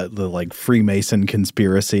whole the Freemason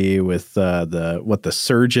conspiracy with the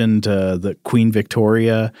surgeon to the Queen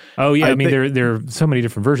Victoria. Oh yeah, I mean there are so many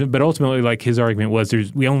different versions, but ultimately his argument was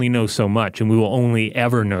we only know so much, and we will only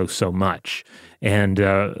ever know so much. And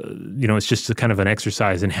it's just a kind of an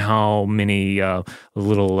exercise in how many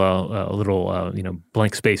little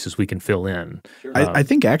blank spaces we can fill in. Sure. I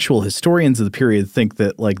think actual historians of the period think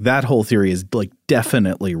that that whole theory is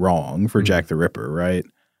definitely wrong for Jack the Ripper, right?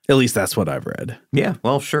 At least that's what I've read. Yeah,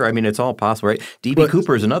 well, sure. I mean, it's all possible, right? D.B.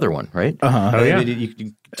 Cooper is another one, right? Oh, yeah.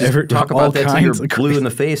 You talk all about that till you're kinds of blue crazy- in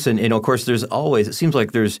the face. And, of course, there's always – it seems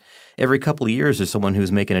like there's every couple of years there's someone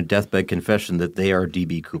who's making a deathbed confession that they are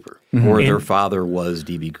D.B. Cooper or their father was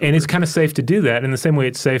D.B. Cooper. And it's kind of safe to do that in the same way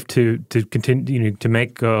it's safe to continue to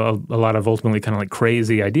make a lot of ultimately kind of like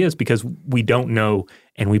crazy ideas because we don't know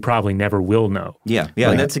and we probably never will know. Yeah.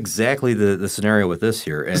 And that's exactly the scenario with this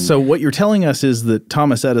here. And So what you're telling us is that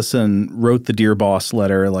Thomas Edison wrote the Dear Boss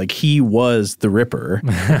letter like he was the Ripper.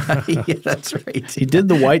 yeah, that's right. He did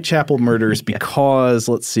the Whitechapel murders because,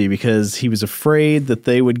 because he was afraid that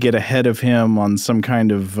they would get ahead of him on some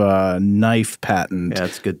kind of knife patent. Yeah,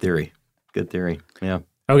 that's a good theory. Good theory. Yeah.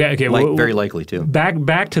 Okay. Very likely, too.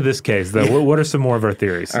 Back to this case, though. What are some more of our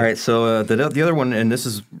theories? All right. So the other one, and this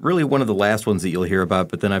is really one of the last ones that you'll hear about,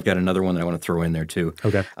 but then I've got another one that I want to throw in there, too.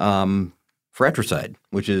 Okay. Fratricide,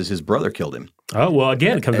 which is his brother killed him. Oh, well,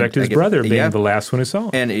 again, it comes back to his brother being the last one who saw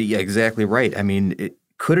him. And yeah, exactly right. I mean,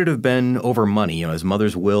 could it have been over money? You know, his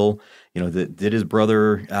mother's will, did his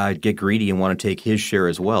brother get greedy and want to take his share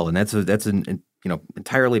as well? And that's an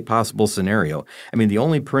entirely possible scenario. I mean, the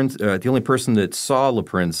only person that saw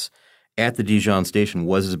LaPrince at the Dijon station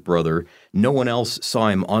was his brother. No one else saw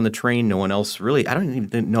him on the train. No one else really – I don't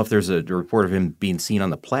even know if there's a report of him being seen on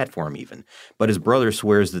the platform even. But his brother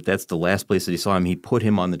swears that that's the last place that he saw him. He put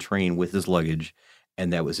him on the train with his luggage,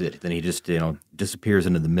 and that was it. Then he just disappears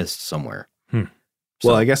into the mist somewhere.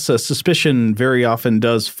 Well, I guess suspicion very often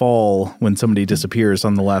does fall when somebody disappears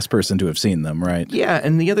on the last person to have seen them, right? Yeah,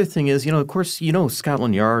 and the other thing is, of course,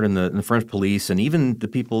 Scotland Yard and the French police and even the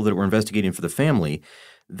people that were investigating for the family,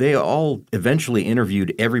 they all eventually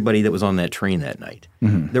interviewed everybody that was on that train that night.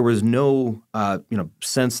 Mm-hmm. There was no,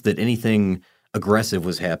 sense that anything aggressive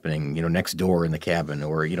was happening, next door in the cabin,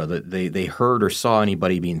 or they heard or saw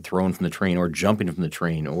anybody being thrown from the train or jumping from the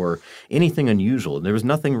train or anything unusual. There was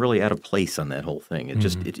nothing really out of place on that whole thing. It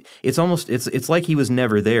just it's like he was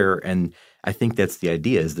never there, and I think that's the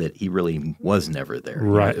idea, is that he really was never there.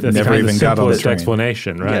 Right, that's never kind even of the got on the simplest train.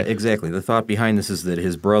 explanation, right? Yeah, exactly. The thought behind this is that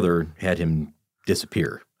his brother had him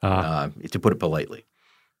disappear, to put it politely.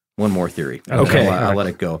 One more theory. Okay. I'll let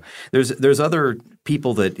it go. There's other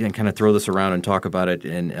people that kind of throw this around and talk about it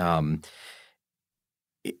in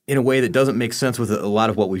a way that doesn't make sense with a lot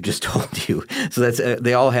of what we've just told you. So that's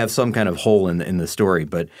they all have some kind of hole in the story.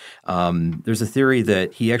 But there's a theory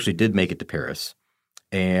that he actually did make it to Paris,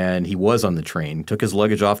 and he was on the train, took his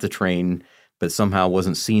luggage off the train, but somehow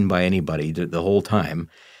wasn't seen by anybody the whole time.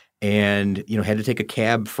 And had to take a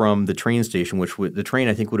cab from the train station, which the train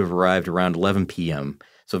I think would have arrived around 11 p.m.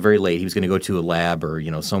 So very late. He was going to go to a lab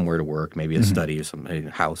or somewhere to work, maybe a study or some a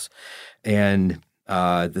house. And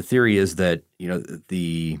the theory is that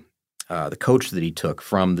the coach that he took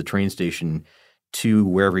from the train station to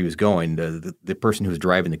wherever he was going, the person who was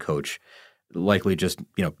driving the coach likely just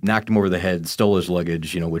knocked him over the head, stole his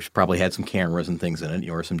luggage, which probably had some cameras and things in it,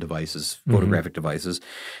 or some devices, photographic devices,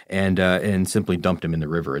 and simply dumped him in the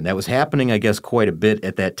river. And that was happening, I guess, quite a bit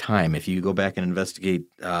at that time. If you go back and investigate,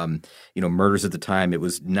 murders at the time, it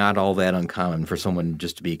was not all that uncommon for someone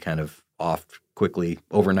just to be kind of off quickly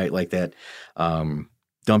overnight like that,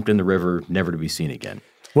 dumped in the river, never to be seen again.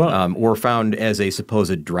 Well, or found as a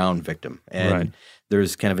supposed drowned victim. And right.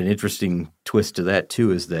 There's kind of an interesting twist to that,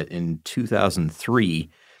 too, is that in 2003,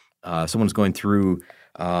 someone's going through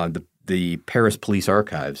the Paris police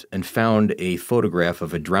archives and found a photograph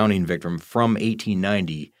of a drowning victim from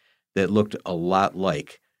 1890 that looked a lot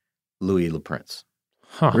like Louis LaPrince.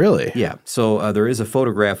 Huh. Really? Yeah. So there is a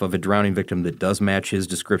photograph of a drowning victim that does match his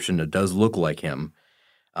description, that does look like him.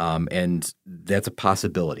 And that's a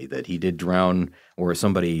possibility that he did drown, or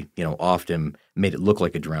somebody, offed him, made it look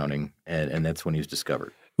like a drowning, and that's when he was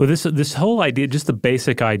discovered. Well, this whole idea, just the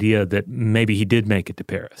basic idea that maybe he did make it to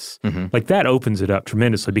Paris, like that opens it up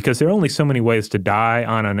tremendously, because there are only so many ways to die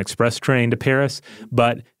on an express train to Paris,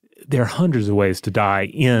 but there are hundreds of ways to die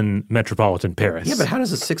in metropolitan Paris. Yeah, but how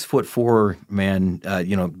does a 6'4" man,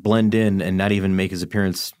 blend in and not even make his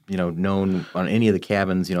appearance, known on any of the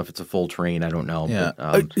cabins? If it's a full train, I don't know. Yeah.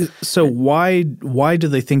 But, so why do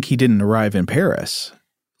they think he didn't arrive in Paris?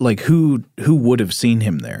 Like who would have seen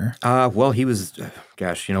him there? Well, he was,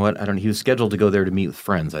 gosh, you know what? I don't know. He was scheduled to go there to meet with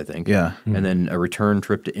friends, I think. Yeah. And then a return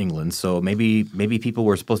trip to England. So maybe people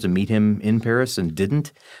were supposed to meet him in Paris and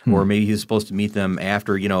didn't, or maybe he was supposed to meet them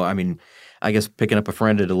after. I guess picking up a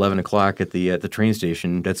friend at 11 o'clock at the train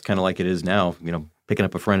station. That's kind of like it is now. Picking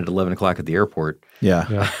up a friend at 11 o'clock at the airport.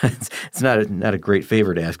 Yeah. It's not a great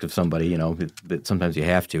favor to ask of somebody. But sometimes you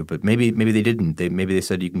have to. But maybe they didn't. Maybe they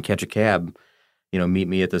said you can catch a cab. Meet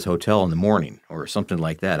me at this hotel in the morning or something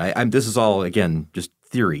like that. This is all, again, just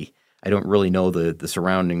theory. I don't really know the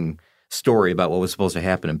surrounding story about what was supposed to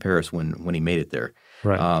happen in Paris when he made it there.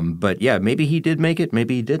 Right. But yeah, maybe he did make it,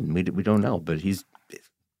 maybe he didn't. We don't know. But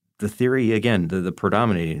the theory again, the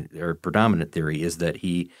predominant theory is that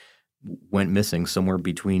he went missing somewhere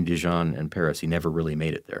between Dijon and Paris. He never really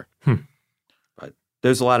made it there. But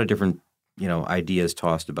there's a lot of different ideas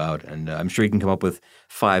tossed about, and I'm sure you can come up with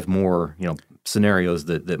 5 more scenarios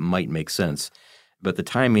that might make sense. But the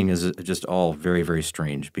timing is just all very, very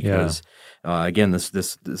strange because, again,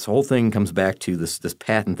 this whole thing comes back to this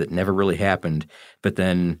patent that never really happened, but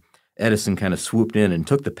then Edison kind of swooped in and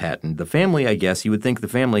took the patent. The family, I guess, you would think the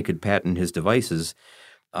family could patent his devices.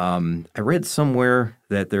 I read somewhere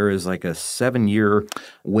that there is like a 7-year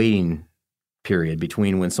waiting period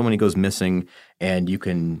between when somebody goes missing and you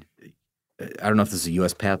can – I don't know if this is a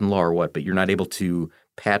U.S. patent law or what, but you're not able to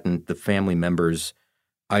patent the family member's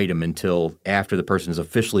item until after the person is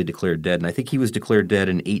officially declared dead. And I think he was declared dead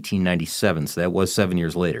in 1897, so that was 7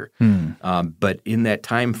 years later. But in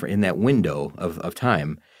that in that window of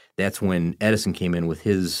time, that's when Edison came in with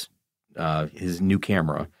his new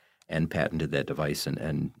camera and patented that device, and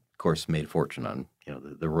of course made a fortune on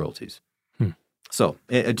the royalties. So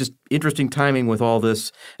just interesting timing with all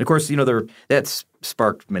this. And of course, that's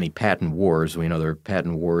sparked many patent wars. There are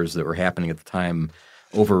patent wars that were happening at the time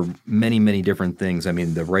over many, many different things. I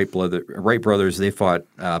mean, the Wright brothers, they fought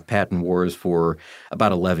patent wars for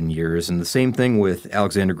about 11 years. And the same thing with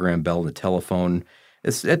Alexander Graham Bell and the telephone.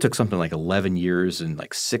 That took something like 11 years and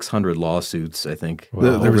like 600 lawsuits, I think, over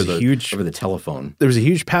the telephone. There was a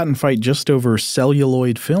huge patent fight just over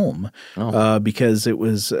celluloid film because it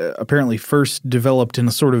was apparently first developed in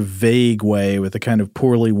a sort of vague way with a kind of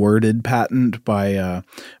poorly worded patent by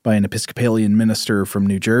an Episcopalian minister from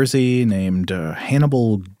New Jersey named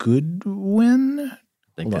Hannibal Goodwin. I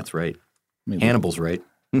think that's right. Hannibal's right.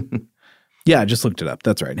 Yeah, I just looked it up.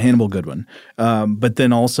 That's right, Hannibal Goodwin. But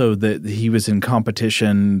then also that he was in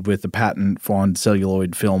competition with the patent on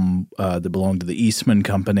celluloid film that belonged to the Eastman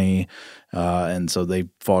Company, and so they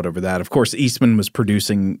fought over that. Of course, Eastman was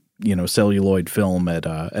producing celluloid film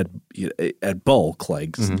at bulk,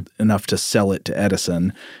 like enough to sell it to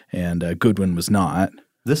Edison, and Goodwin was not.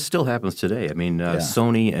 This still happens today. I mean,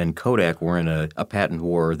 Sony and Kodak were in a patent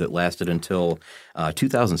war that lasted until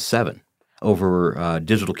 2007. Over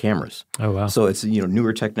digital cameras. Oh wow! So it's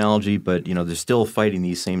newer technology, but they're still fighting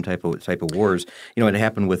these same type of wars. It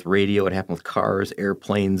happened with radio, it happened with cars,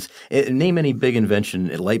 airplanes. Name any big invention,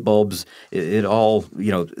 light bulbs. It all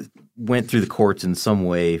went through the courts in some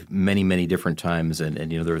way, many different times, and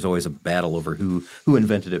there was always a battle over who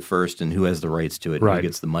invented it first and who has the rights to it, and who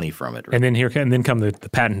gets the money from it. Right? And then come the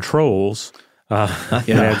patent trolls. That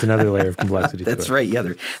adds another layer of complexity. That's right. Yeah,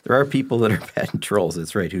 there are people that are patent trolls.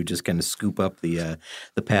 That's right, who just kind of scoop up the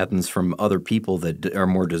patents from other people that are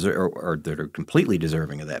more or that are completely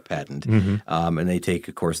deserving of that patent, and they take,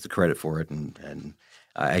 of course, the credit for it. And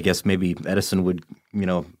I guess maybe Edison would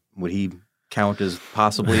he count as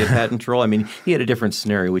possibly a patent troll? I mean, he had a different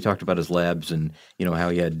scenario. We talked about his labs and how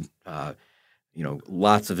he had.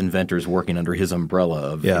 Lots of inventors working under his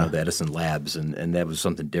umbrella of the Edison Labs, and that was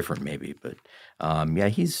something different maybe. But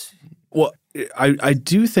he's – Well, I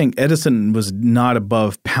do think Edison was not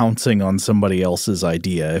above pouncing on somebody else's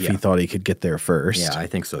idea if he thought he could get there first. Yeah, I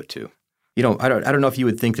think so too. I don't know if you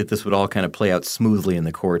would think that this would all kind of play out smoothly in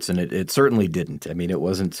the courts, and it certainly didn't. I mean, it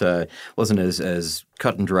wasn't as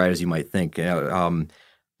cut and dried as you might think.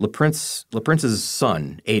 Leprince's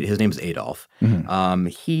son, his name is Adolf.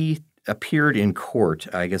 He appeared in court,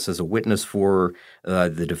 I guess, as a witness for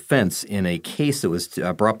the defense in a case that was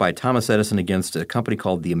brought by Thomas Edison against a company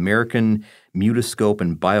called the American Mutoscope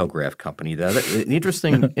and Biograph Company. The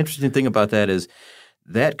interesting thing about that is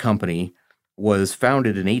that company was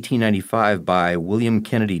founded in 1895 by William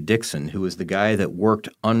Kennedy Dixon, who was the guy that worked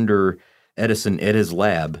under Edison at his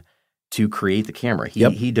lab to create the camera.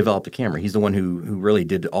 He developed the camera. He's the one who really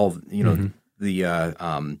did all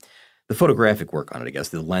the photographic work on it, I guess,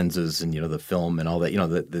 the lenses and the film and all that,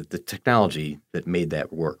 the technology that made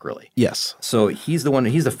that work really. Yes. So he's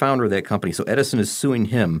the founder of that company. So Edison is suing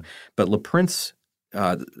him, but Leprince,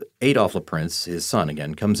 Adolf Leprince, his son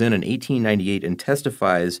again, comes in 1898 and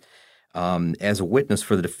testifies as a witness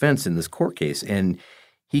for the defense in this court case. And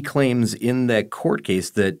he claims in that court case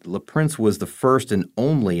that Leprince was the first and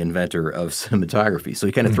only inventor of cinematography. So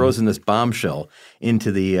he kind of throws in this bombshell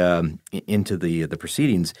into the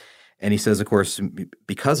proceedings. And he says, of course,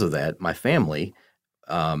 because of that, my family,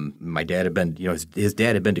 my dad had been, his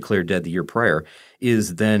dad had been declared dead the year prior,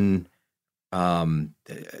 is then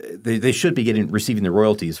they should be receiving the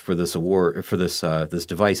royalties for this award, for this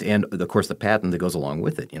device, and of course the patent that goes along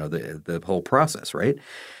with it. The whole process, right?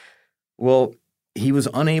 Well, he was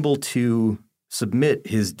unable to submit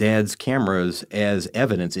his dad's cameras as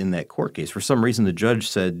evidence in that court case. For some reason, the judge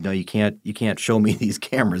said, "No, you can't show me these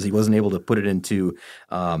cameras." He wasn't able to put it into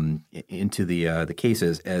the case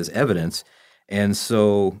as evidence, and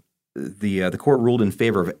so the court ruled in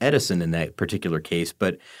favor of Edison in that particular case.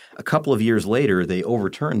 But a couple of years later, they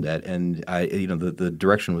overturned that, and the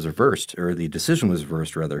direction was reversed, or the decision was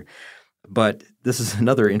reversed rather. But this is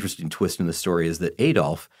another interesting twist in the story: is that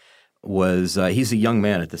Adolf was he's a young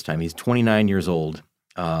man at this time. He's 29 years old.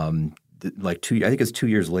 I think it's 2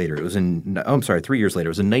 years later. It was 3 years later.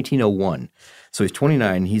 It was in 1901. So he's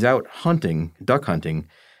 29. He's out duck hunting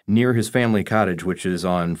near his family cottage, which is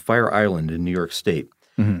on Fire Island in New York State.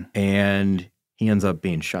 Mm-hmm. And he ends up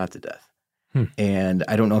being shot to death. And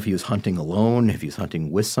I don't know if he was hunting alone, if he was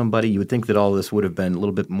hunting with somebody. You would think that all this would have been a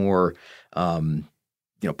little bit more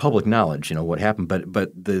public knowledge, what happened.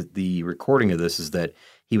 But the recording of this is that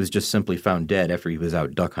he was just simply found dead after he was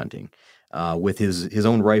out duck hunting with his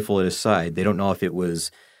own rifle at his side. They don't know if it was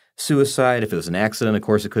suicide, if it was an accident. Of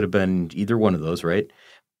course, it could have been either one of those, right?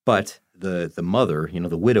 But the mother,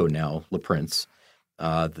 the widow now, LaPrince,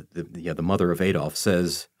 the mother of Adolf,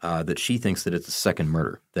 says that she thinks that it's a second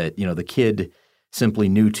murder, that, the kid simply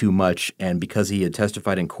knew too much, and because he had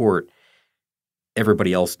testified in court,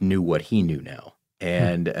 everybody else knew what he knew now.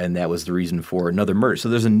 And that was the reason for another murder. So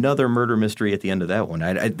there's another murder mystery at the end of that one.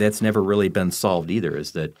 That's never really been solved either,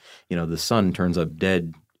 is that, the son turns up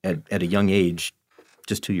dead at a young age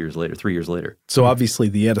just 3 years later. So obviously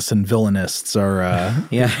the Edison villainists are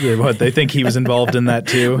what, they think he was involved in that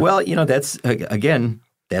too? Well, that's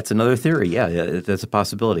another theory. Yeah, that's a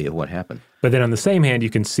possibility of what happened. But then on the same hand,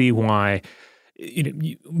 you can see why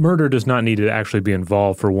murder does not need to actually be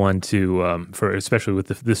involved for one to, especially with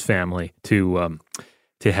this family, to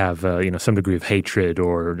have some degree of hatred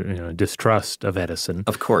or distrust of Edison.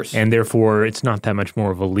 Of course, and therefore it's not that much more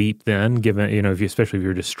of a leap then, given especially if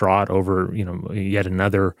you're distraught over yet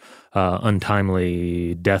another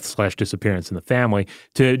untimely death / disappearance in the family,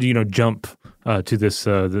 to jump to this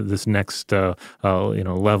next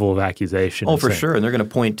level of accusation. Oh, for sure, and they're going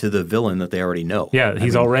to point to the villain that they already know. Yeah,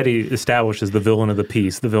 he's already established as the villain of the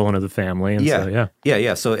piece, the villain of the family. And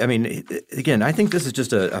yeah. So I mean, again, I think this is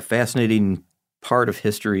just a fascinating part of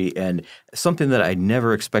history and something that I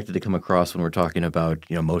never expected to come across when we're talking about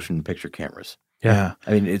motion picture cameras. Yeah,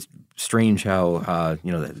 I mean, it's strange how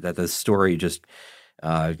that the story just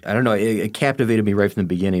I don't know, it captivated me right from the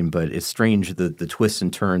beginning, but it's strange the twists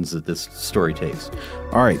and turns that this story takes.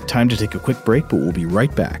 All right, time to take a quick break, but we'll be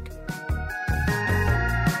right back.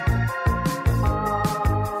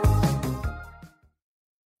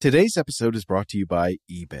 Today's episode is brought to you by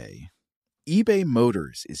eBay. eBay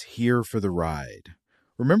Motors is here for the ride.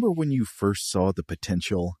 Remember when you first saw the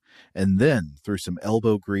potential? And then, through some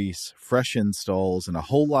elbow grease, fresh installs, and a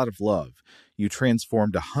whole lot of love, you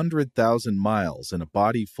transformed 100,000 miles and a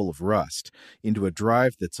body full of rust into a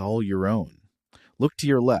drive that's all your own. Look to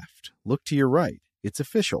your left. Look to your right. It's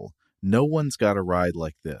official. No one's got a ride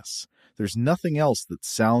like this. There's nothing else that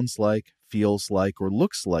sounds like, feels like, or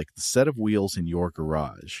looks like the set of wheels in your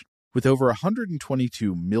garage. With over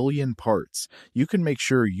 122 million parts, you can make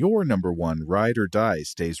sure your number one ride or die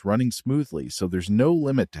stays running smoothly, so there's no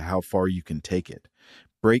limit to how far you can take it.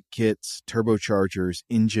 Brake kits, turbochargers,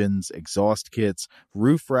 engines, exhaust kits,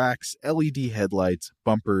 roof racks, LED headlights,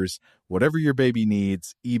 bumpers, whatever your baby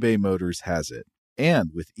needs, eBay Motors has it.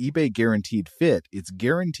 And with eBay Guaranteed Fit, it's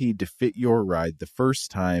guaranteed to fit your ride the first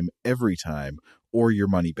time, every time, or your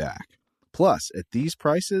money back. Plus, at these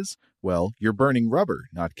prices, well, you're burning rubber,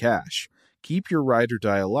 not cash. Keep your ride or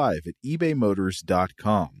die alive at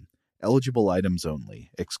ebaymotors.com. Eligible items only.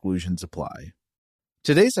 Exclusions apply.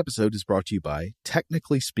 Today's episode is brought to you by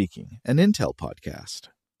Technically Speaking, an Intel podcast.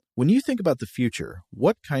 When you think about the future,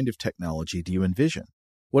 what kind of technology do you envision?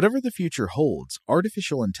 Whatever the future holds,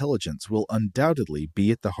 artificial intelligence will undoubtedly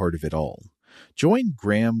be at the heart of it all. Join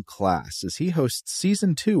Graham Class as he hosts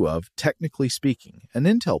Season 2 of Technically Speaking, an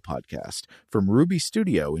Intel podcast from Ruby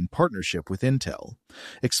Studio in partnership with Intel.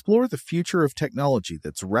 Explore the future of technology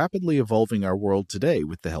that's rapidly evolving our world today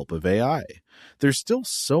with the help of AI. There's still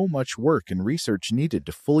so much work and research needed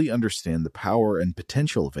to fully understand the power and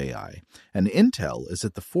potential of AI, and Intel is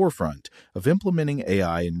at the forefront of implementing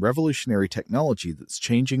AI in revolutionary technology that's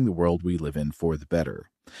changing the world we live in for the better.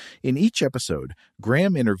 In each episode,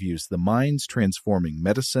 Graham interviews the minds transforming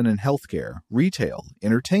medicine and healthcare, retail,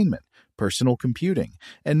 entertainment, personal computing,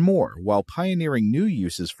 and more while pioneering new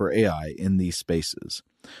uses for AI in these spaces.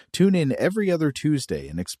 Tune in every other Tuesday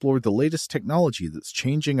and explore the latest technology that's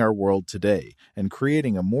changing our world today and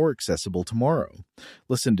creating a more accessible tomorrow.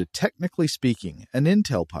 Listen to Technically Speaking, an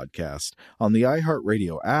Intel podcast on the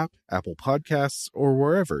iHeartRadio app, Apple Podcasts, or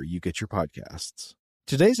wherever you get your podcasts.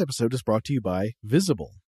 Today's episode is brought to you by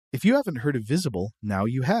Visible. If you haven't heard of Visible, now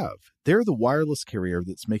you have. They're the wireless carrier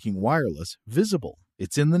that's making wireless visible.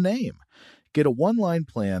 It's in the name. Get a one-line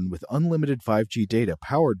plan with unlimited 5G data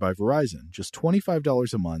powered by Verizon, just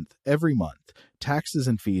 $25 a month, every month, taxes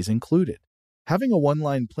and fees included. Having a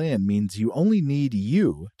one-line plan means you only need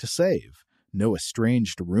you to save. No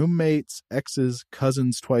estranged roommates, exes,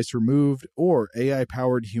 cousins twice removed, or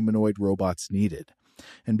AI-powered humanoid robots needed.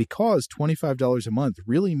 And because $25 a month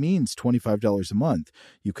really means $25 a month,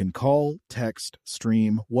 you can call, text,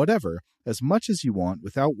 stream, whatever, as much as you want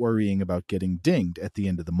without worrying about getting dinged at the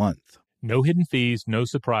end of the month. No hidden fees, no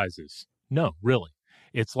surprises. No, really.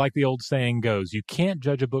 It's like the old saying goes, you can't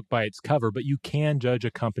judge a book by its cover, but you can judge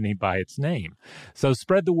a company by its name. So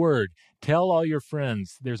spread the word. Tell all your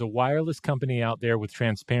friends there's a wireless company out there with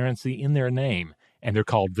transparency in their name, and they're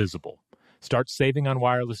called Visible. Start saving on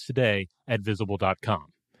wireless today at Visible.com.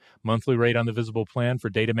 Monthly rate on the Visible plan for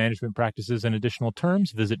data management practices and additional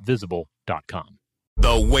terms, visit Visible.com.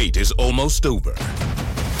 The wait is almost over.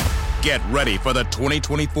 Get ready for the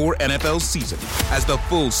 2024 NFL season as the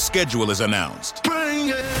full schedule is announced.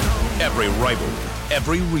 Every rivalry,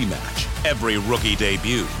 every rematch, every rookie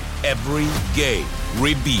debut, every game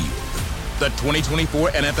revealed. The 2024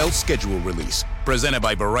 NFL schedule release, presented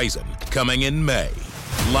by Verizon, coming in May.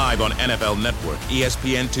 Live on NFL Network,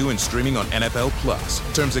 ESPN2, and streaming on NFL Plus.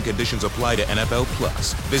 Terms and conditions apply to NFL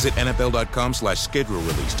Plus. Visit NFL.com/schedule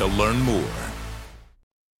release to learn more.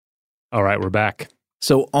 All right, we're back.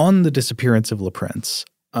 So on the disappearance of LaPrince,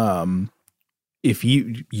 if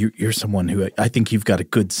you're someone who I think you've got a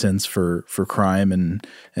good sense for crime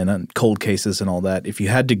and cold cases and all that. If you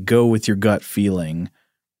had to go with your gut feeling,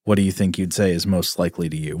 what do you think you'd say is most likely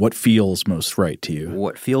to you? What feels most right to you?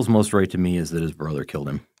 What feels most right to me is that his brother killed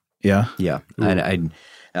him. Yeah? Yeah.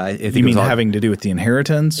 I think you mean having to do with the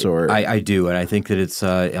inheritance, or I do, and I think that it's.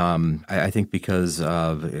 I think because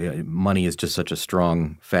money is just such a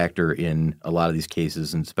strong factor in a lot of these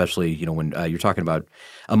cases, and especially when you're talking about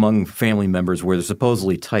among family members where they're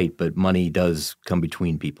supposedly tight, but money does come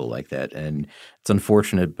between people like that, and it's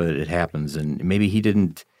unfortunate, but it happens. And maybe he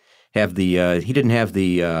didn't have the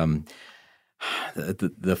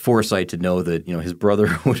the foresight to know that his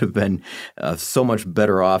brother would have been so much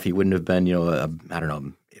better off. He wouldn't have been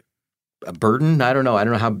a burden. I don't know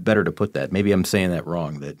how better to put that. Maybe I'm saying that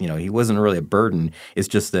wrong. That he wasn't really a burden. It's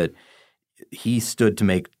just that he stood to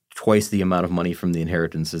make twice the amount of money from the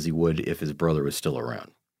inheritance as he would if his brother was still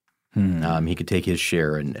around. He could take his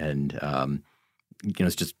share, and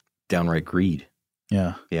it's just downright greed.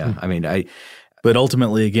 Yeah. I mean, But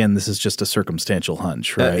ultimately, again, this is just a circumstantial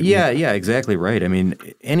hunch, right? Yeah, exactly right. I mean,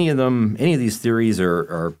 any of these theories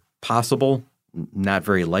are possible, not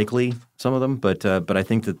very likely, some of them, but I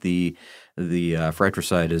think that the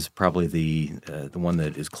fratricide is probably the one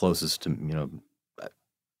that is closest to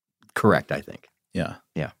correct, I think. Yeah.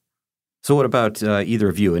 So what about either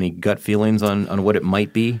of you? Any gut feelings on what it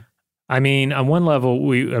might be? I mean, on one level,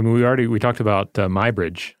 we talked about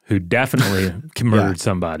Muybridge, who definitely murdered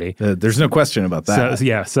somebody. There's no question about that.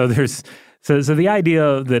 So the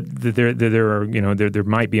idea that there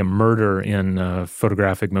might be a murder in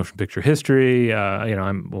photographic motion picture history,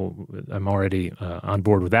 I'm already on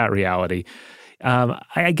board with that reality.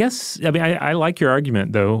 I guess I like your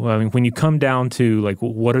argument though. I mean, when you come down to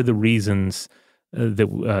what are the reasons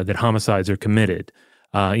that homicides are committed?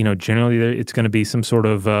 Generally it's going to be some sort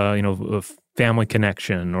of, a family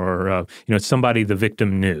connection or, somebody the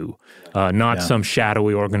victim knew, not some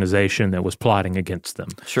shadowy organization that was plotting against them.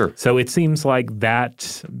 Sure. So it seems like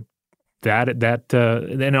that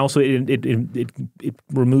and also it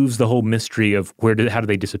removes the whole mystery of how do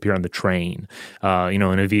they disappear on the train?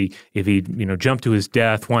 And if he jumped to his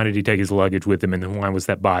death, why did he take his luggage with him, and then why was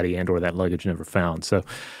that body and or that luggage never found? So,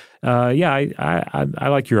 I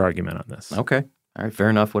like your argument on this. Okay. All right, fair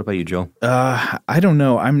enough. What about you, Joe? I don't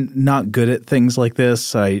know. I'm not good at things like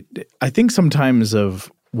this. I think sometimes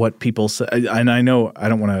of what people say, and I know I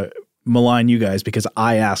don't want to malign you guys because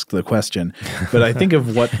I asked the question, but I think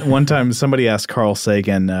of what one time somebody asked Carl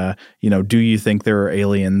Sagan, do you think there are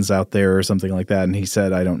aliens out there or something like that? And he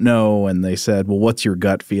said, I don't know. And they said, well, what's your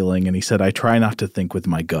gut feeling? And he said, I try not to think with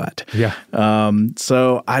my gut. Yeah.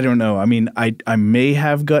 So I don't know. I mean, I may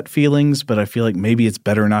have gut feelings, but I feel like maybe it's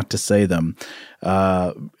better not to say them.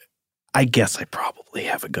 I guess I probably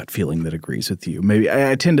have a gut feeling that agrees with you. Maybe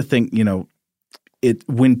I tend to think,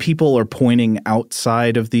 when people are pointing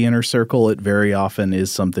outside of the inner circle, it very often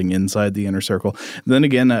is something inside the inner circle. Then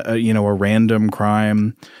again, a random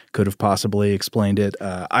crime could have possibly explained it.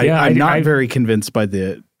 I'm not very convinced by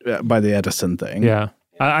the Edison thing. Yeah.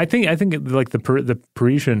 I think like the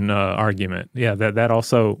Parisian argument, that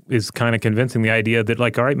also is kind of convincing. The idea that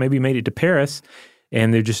all right, maybe he made it to Paris,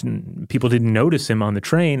 and people didn't notice him on the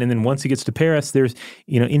train, and then once he gets to Paris, there's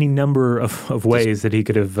any number of ways that he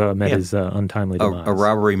could have met his untimely demise. A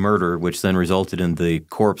robbery murder, which then resulted in the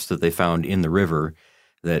corpse that they found in the river.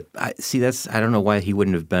 That I don't know why he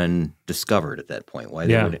wouldn't have been discovered at that point. Why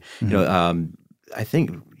they would, I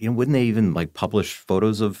think, wouldn't they even publish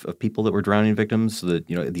photos of people that were drowning victims, so that,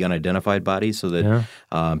 the unidentified bodies, so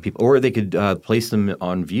that people, or they could place them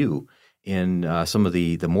on view in some of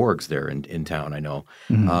the morgues there in town, I know.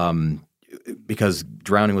 Because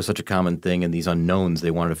drowning was such a common thing, and these unknowns,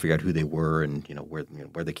 they wanted to figure out who they were and,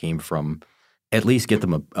 where they came from. At least get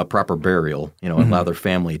them a proper burial, allow their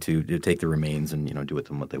family to take the remains and, do with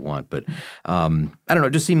them what they want. But I don't know,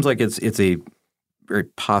 it just seems like it's a very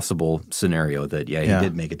possible scenario that, he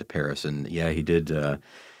did make it to Paris, and he did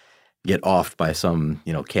get offed by some,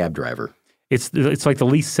 cab driver. It's like the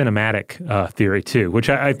least cinematic theory too, which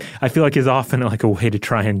I feel like is often like a way to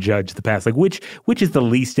try and judge the past. Like which is the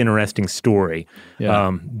least interesting story?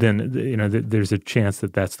 Then there's a chance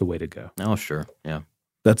that that's the way to go. Oh, sure, yeah.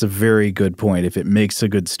 That's a very good point. If it makes a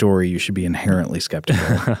good story, you should be inherently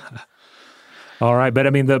skeptical. All right, but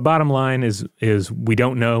I mean, the bottom line is we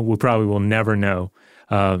don't know. We probably will never know.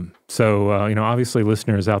 So obviously,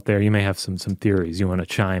 listeners out there, you may have some theories. You want to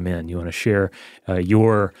chime in. You want to share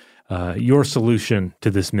your solution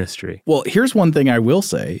to this mystery. Well, here's one thing I will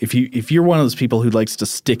say. If you're one of those people who likes to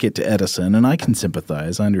stick it to Edison, and I can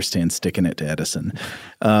sympathize, I understand sticking it to Edison.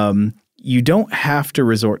 You don't have to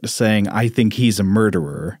resort to saying, I think he's a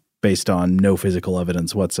murderer based on no physical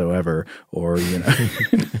evidence whatsoever, or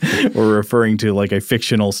or referring to like a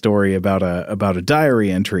fictional story about a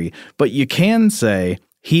diary entry. But you can say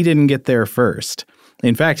he didn't get there first.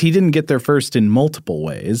 In fact, he didn't get there first in multiple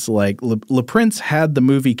ways. Like Le Prince had the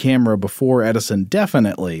movie camera before Edison,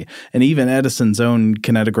 definitely. And even Edison's own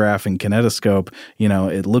kinetograph and kinetoscope,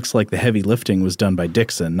 it looks like the heavy lifting was done by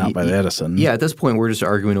Dixon, not by Edison. Yeah, at this point, we're just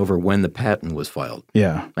arguing over when the patent was filed.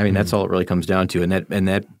 Yeah. I mean, that's all it really comes down to. And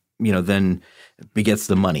that then begets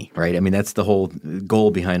the money, right? I mean, that's the whole goal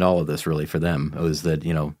behind all of this, really, for them, was that,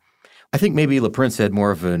 I think maybe Le Prince had more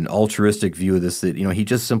of an altruistic view of this, that, he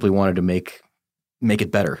just simply wanted to make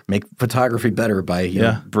it better, make photography better by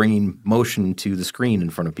bringing motion to the screen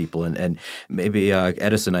in front of people. And maybe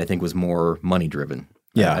Edison, I think, was more money driven.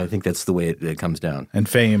 Yeah. I think that's the way it comes down. And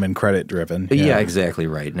fame and credit driven. Yeah, exactly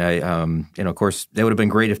right. And of course, that would have been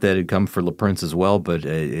great if that had come for Le Prince as well, but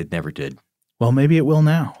it never did. Well, maybe it will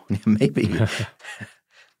now. Maybe.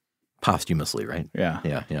 Posthumously, right? Yeah.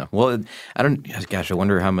 Yeah. Well, I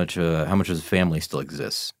wonder how much of his family still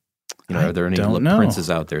exists. Are there any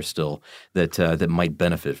princes out there still that might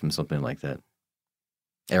benefit from something like that?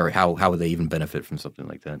 Or how would they even benefit from something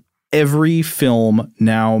like that? Every film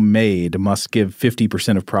now made must give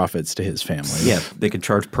 50% of profits to his family. Yeah, they could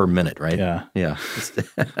charge per minute, right? Yeah.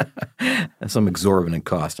 That's some exorbitant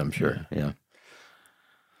cost, I'm sure. Yeah.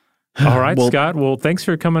 All right, Scott. Well, thanks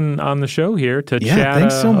for coming on the show here to chat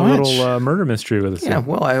so a little murder mystery with us. Yeah,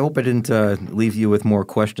 well, I hope I didn't leave you with more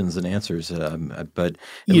questions than answers. But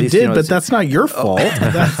you did, but that's not your fault.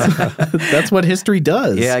 That's what history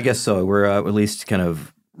does. Yeah, I guess so. We're at least kind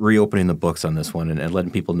of reopening the books on this one and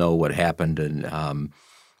letting people know what happened. And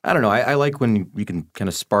I don't know. I like when you can kind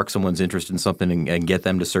of spark someone's interest in something and get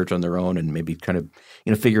them to search on their own and maybe kind of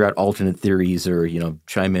figure out alternate theories or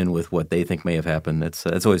chime in with what they think may have happened.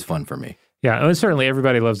 That's always fun for me. Yeah, and certainly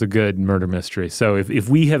everybody loves a good murder mystery. So if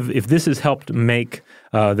this has helped make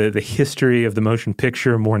the history of the motion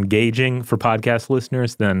picture more engaging for podcast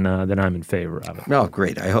listeners, then I'm in favor of it. Oh,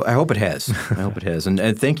 great! I hope it has. I hope it has.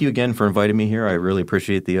 And thank you again for inviting me here. I really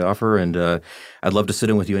appreciate the offer, and I'd love to sit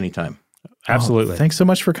in with you anytime. Absolutely. Thanks so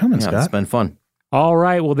much for coming, Scott. It's been fun. All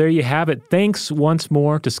right. Well, there you have it. Thanks once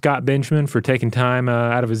more to Scott Benjamin for taking time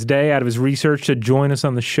out of his day, out of his research to join us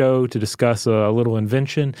on the show to discuss a little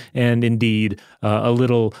invention and indeed a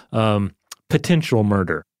little potential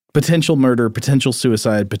murder. Potential murder, potential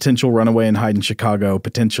suicide, potential runaway and hide in Chicago,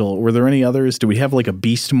 were there any others? Do we have like a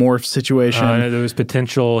beast morph situation? There was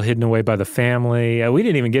potential hidden away by the family. We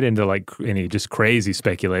didn't even get into like any just crazy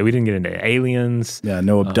speculation. We didn't get into aliens. Yeah,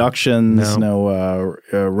 no abductions, no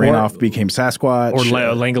Ranoff became Sasquatch. Or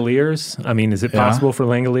Langoliers. I mean, is it possible for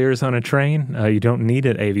Langoliers on a train? You don't need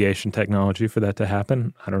an aviation technology for that to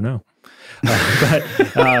happen. I don't know. But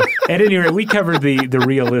at any rate, we covered the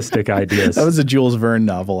realistic ideas. That was a Jules Verne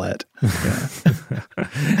novelette.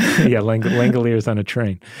 Yeah, Langoliers on a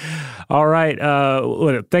train. All right.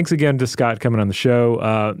 Thanks again to Scott coming on the show.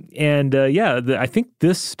 I think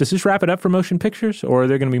does this wrap it up for motion pictures, or are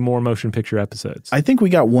there going to be more motion picture episodes? I think we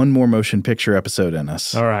got one more motion picture episode in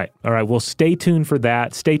us. All right. Well, stay tuned for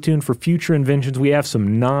that. Stay tuned for future inventions. We have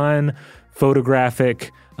some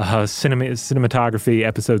non-photographic cinematography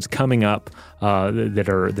episodes coming up that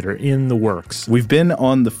are in the works. We've been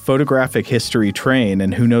on the photographic history train,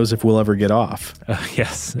 and who knows if we'll ever get off.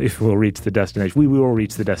 Yes, if we'll reach the destination. We will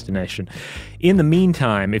reach the destination. In the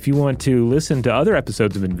meantime, if you want to listen to other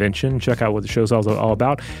episodes of Invention, check out what the show's all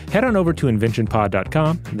about, head on over to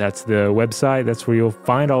inventionpod.com. That's the website. That's where you'll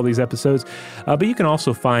find all these episodes. But you can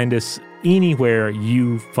also find us anywhere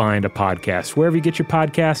you find a podcast. Wherever you get your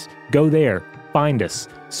podcasts, go there. Find us,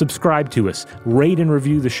 subscribe to us, rate and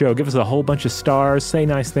review the show, give us a whole bunch of stars, say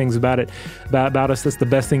nice things about it, about us. That's the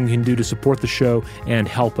best thing you can do to support the show and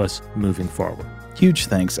help us moving forward. Huge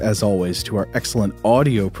thanks, as always, to our excellent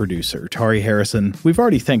audio producer, Tari Harrison. We've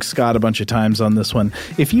already thanked Scott a bunch of times on this one.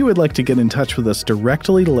 If you would like to get in touch with us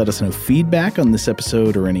directly to let us know feedback on this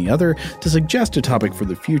episode or any other, to suggest a topic for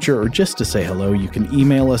the future, or just to say hello, you can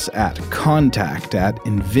email us at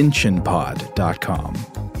contact@inventionpod.com.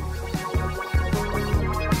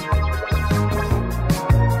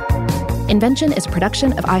 Invention is a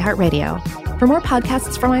production of iHeartRadio. For more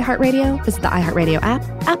podcasts from iHeartRadio, visit the iHeartRadio app,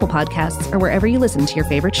 Apple Podcasts, or wherever you listen to your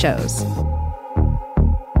favorite shows.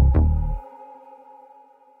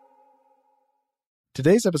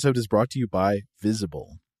 Today's episode is brought to you by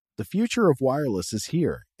Visible. The future of wireless is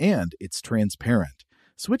here, and it's transparent.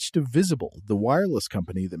 Switch to Visible, the wireless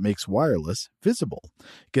company that makes wireless visible.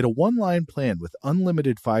 Get a one-line plan with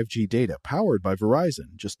unlimited 5G data powered by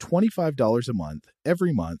Verizon, just $25 a month,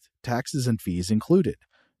 every month, taxes and fees included.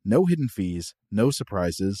 No hidden fees, no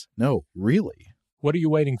surprises, no, really. What are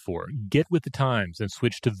you waiting for? Get with the times and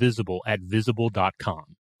switch to Visible at Visible.com.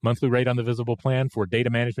 Monthly rate on the Visible plan. For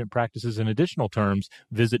data management practices and additional terms,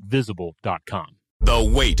 visit Visible.com.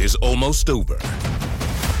 The wait is almost over.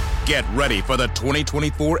 Get ready for the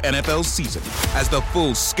 2024 NFL season as the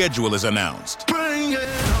full schedule is announced.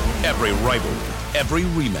 Every rivalry, every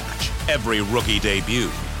rematch, every rookie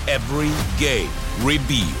debut, every game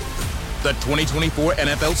revealed. The 2024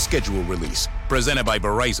 NFL schedule release, presented by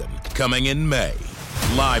Verizon, coming in May.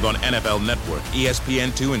 Live on NFL Network,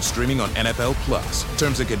 ESPN2, and streaming on NFL Plus.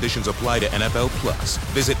 Terms and conditions apply to NFL Plus.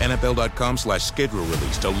 Visit NFL.com/schedule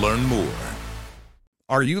release to learn more.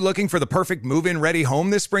 Are you looking for the perfect move-in ready home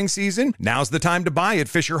this spring season? Now's the time to buy at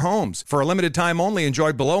Fisher Homes. For a limited time only,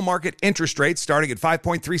 enjoy below-market interest rates starting at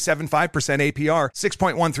 5.375% APR,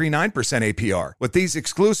 6.139% APR. With these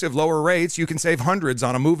exclusive lower rates, you can save hundreds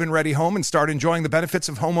on a move-in ready home and start enjoying the benefits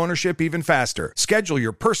of home ownership even faster. Schedule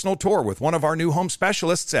your personal tour with one of our new home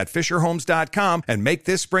specialists at FisherHomes.com and make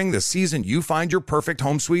this spring the season you find your perfect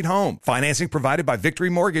home sweet home. Financing provided by Victory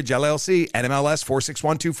Mortgage, LLC, NMLS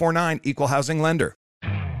 461249, Equal Housing Lender.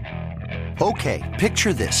 Okay,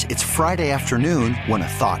 picture this. It's Friday afternoon when a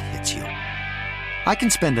thought hits you. I can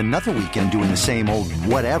spend another weekend doing the same old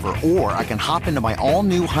whatever, or I can hop into my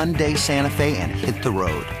all-new Hyundai Santa Fe and hit the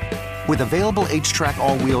road. With available H-Track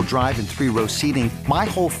all-wheel drive and 3-row seating, my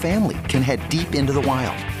whole family can head deep into the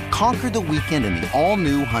wild. Conquer the weekend in the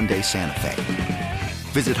all-new Hyundai Santa Fe.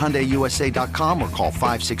 Visit HyundaiUSA.com or call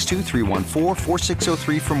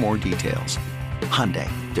 562-314-4603 for more details. Hyundai,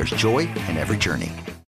 there's joy in every journey.